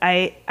because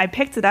I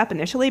picked it up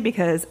initially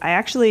because I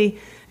actually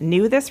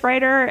knew this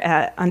writer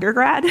at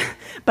undergrad,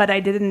 but I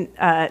didn't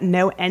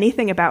know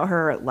anything about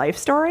her life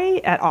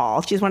story at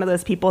all. She's one of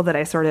those people that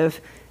I sort of,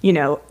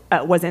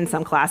 was in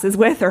some classes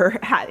with or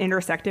had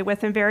intersected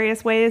with in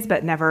various ways,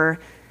 but never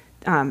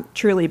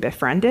truly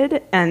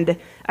befriended. And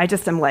I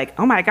just am like,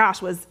 oh my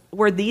gosh,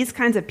 were these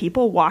kinds of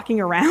people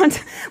walking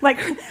around? Like,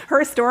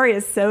 her story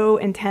is so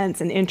intense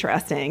and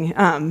interesting.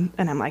 And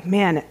I'm like,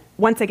 man,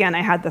 once again,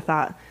 I had the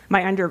thought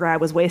my undergrad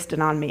was wasted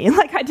on me.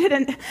 Like,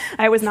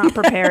 I was not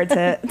prepared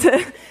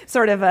to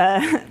sort of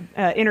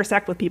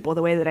intersect with people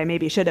the way that I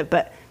maybe should have.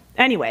 But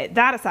anyway,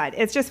 that aside,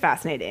 it's just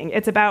fascinating.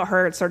 It's about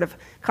her sort of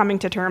coming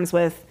to terms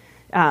with,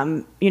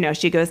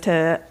 she goes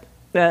to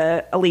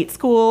the elite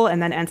school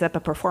and then ends up a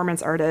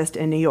performance artist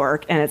in New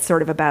York. And it's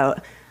sort of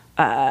about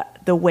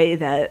the way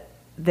that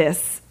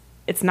it's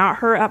not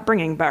her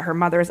upbringing, but her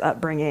mother's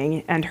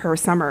upbringing and her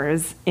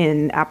summers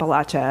in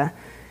Appalachia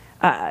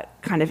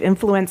kind of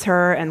influence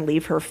her and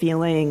leave her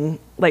feeling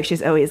like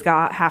she's always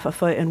got half a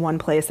foot in one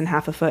place and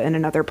half a foot in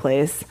another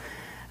place.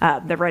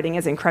 The writing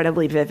is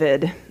incredibly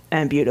vivid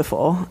and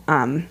beautiful.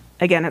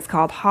 Again, it's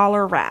called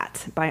Holler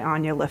Rat by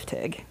Anya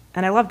Liftig,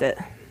 and I loved it.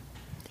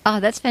 Oh,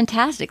 that's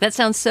fantastic. That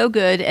sounds so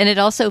good. And it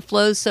also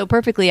flows so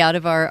perfectly out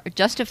of our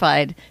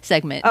Justified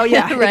segment. Oh,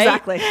 yeah, right?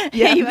 Exactly.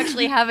 Yeah. You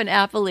actually have an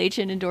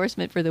Appalachian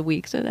endorsement for the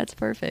week, so that's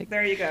perfect.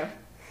 There you go.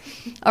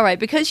 All right,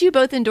 because you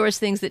both endorse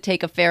things that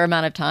take a fair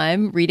amount of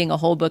time, reading a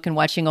whole book and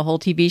watching a whole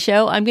TV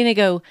show, I'm going to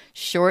go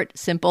short,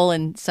 simple,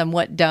 and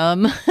somewhat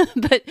dumb,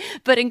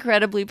 but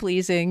incredibly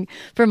pleasing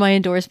for my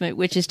endorsement,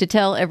 which is to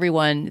tell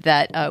everyone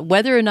that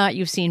whether or not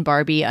you've seen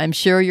Barbie, I'm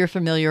sure you're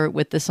familiar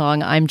with the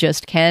song I'm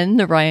Just Ken,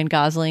 the Ryan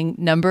Gosling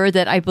number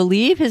that I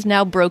believe has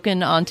now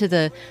broken onto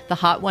the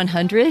Hot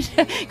 100.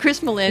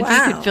 Chris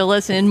Melandri could fill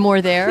us in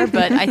more there,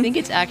 but I think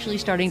it's actually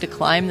starting to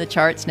climb the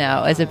charts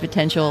now as a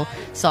potential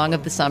song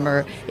of the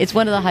summer. It's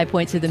one of the high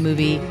points of the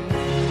movie.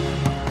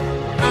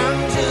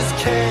 I'm just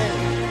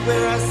Ken,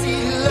 where I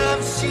see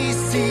love, she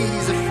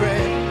sees a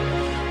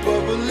friend.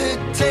 What will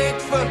it take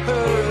for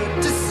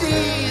her to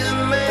see the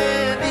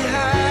man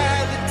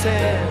behind the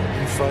tent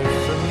and fight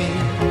for me?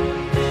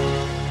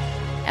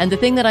 And the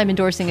thing that I'm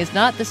endorsing is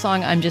not the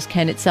song I'm Just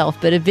Ken itself,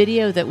 but a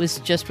video that was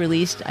just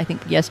released, I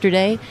think,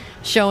 yesterday,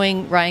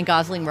 showing Ryan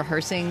Gosling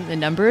rehearsing the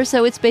numbers.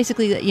 So it's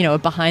basically, a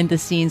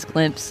behind-the-scenes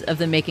glimpse of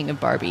the making of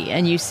Barbie.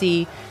 And you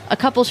see a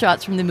couple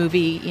shots from the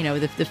movie,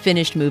 the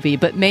finished movie,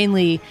 but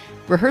mainly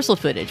rehearsal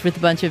footage with a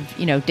bunch of,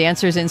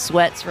 dancers in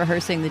sweats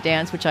rehearsing the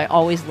dance, which I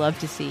always love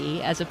to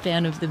see as a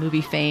fan of the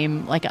movie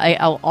Fame. Like,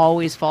 I'll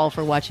always fall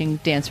for watching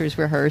dancers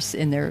rehearse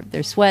in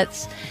their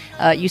sweats.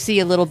 You see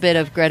a little bit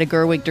of Greta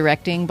Gerwig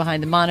directing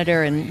behind the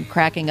monitor and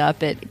cracking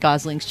up at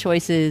Gosling's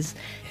choices.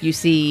 You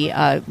see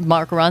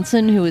Mark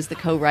Ronson, who is the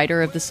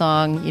co-writer of the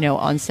song,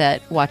 on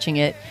set watching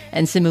it,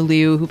 and Simu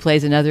Liu, who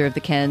plays another of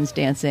the Kens,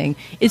 dancing.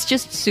 It's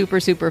just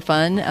super, super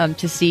fun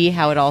to see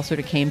how it all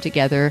sort of came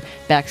together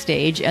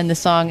backstage, and the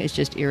song is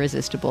just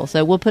irresistible.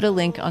 So we'll put a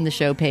link on the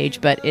show page,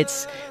 but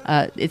it's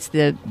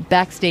the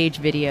backstage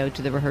video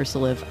to the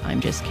rehearsal of I'm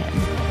Just Ken.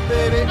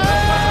 Baby,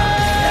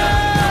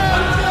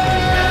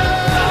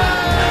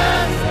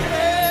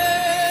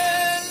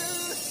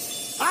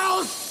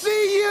 I'll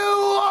see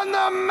you on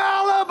the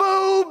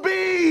Malibu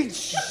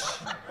beach.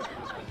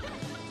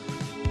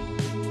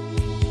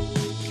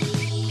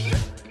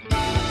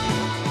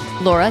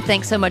 Laura,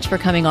 thanks so much for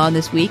coming on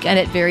this week, and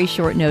at very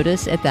short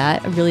notice at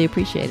that. I really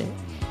appreciate it.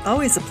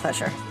 Always a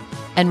pleasure.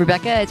 And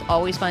Rebecca, it's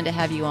always fun to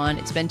have you on.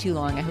 It's been too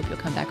long. I hope you'll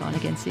come back on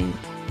again soon.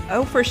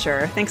 Oh, for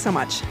sure. Thanks so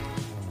much.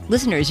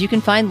 Listeners, you can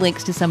find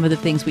links to some of the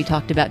things we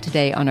talked about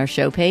today on our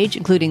show page,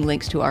 including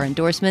links to our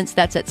endorsements.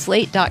 That's at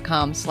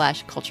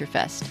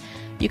slate.com/culturefest.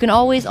 You can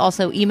always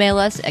also email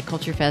us at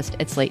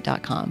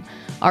culturefest@slate.com.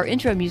 Our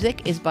intro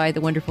music is by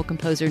the wonderful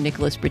composer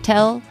Nicholas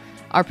Britell.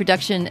 Our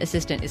production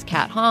assistant is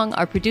Kat Hong.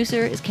 Our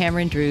producer is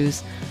Cameron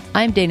Drews.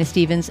 I'm Dana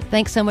Stevens.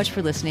 Thanks so much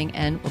for listening,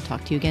 and we'll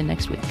talk to you again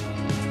next week.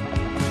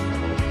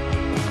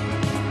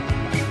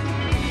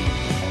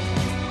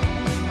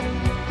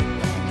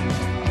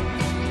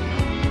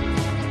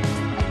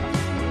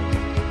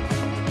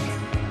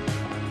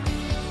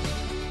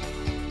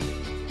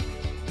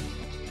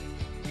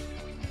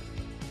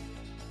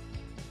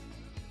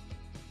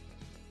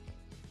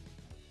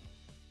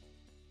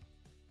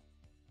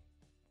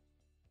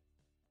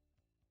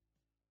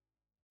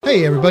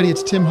 Hey everybody,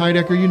 it's Tim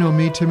Heidecker. You know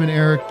me, Tim and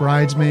Eric,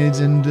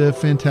 Bridesmaids, and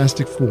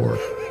Fantastic Four.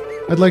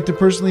 I'd like to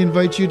personally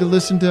invite you to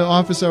listen to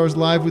Office Hours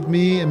Live with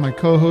me and my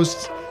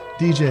co-hosts,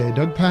 DJ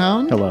Doug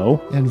Pound.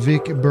 Hello. And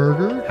Vic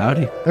Berger.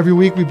 Howdy. Every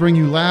week we bring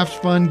you laughs,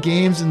 fun,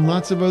 games, and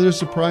lots of other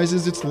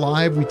surprises. It's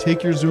live. We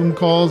take your Zoom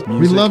calls.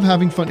 Music. We love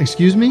having fun.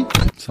 Excuse me?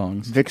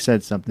 Songs. Vic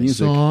said something.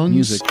 Music. Songs.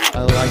 Music.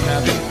 I like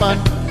having fun.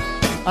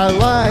 I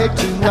like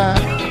to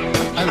laugh.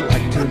 I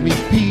like to meet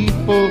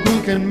people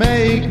who can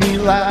make me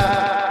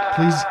laugh.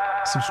 Please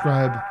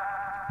subscribe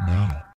now.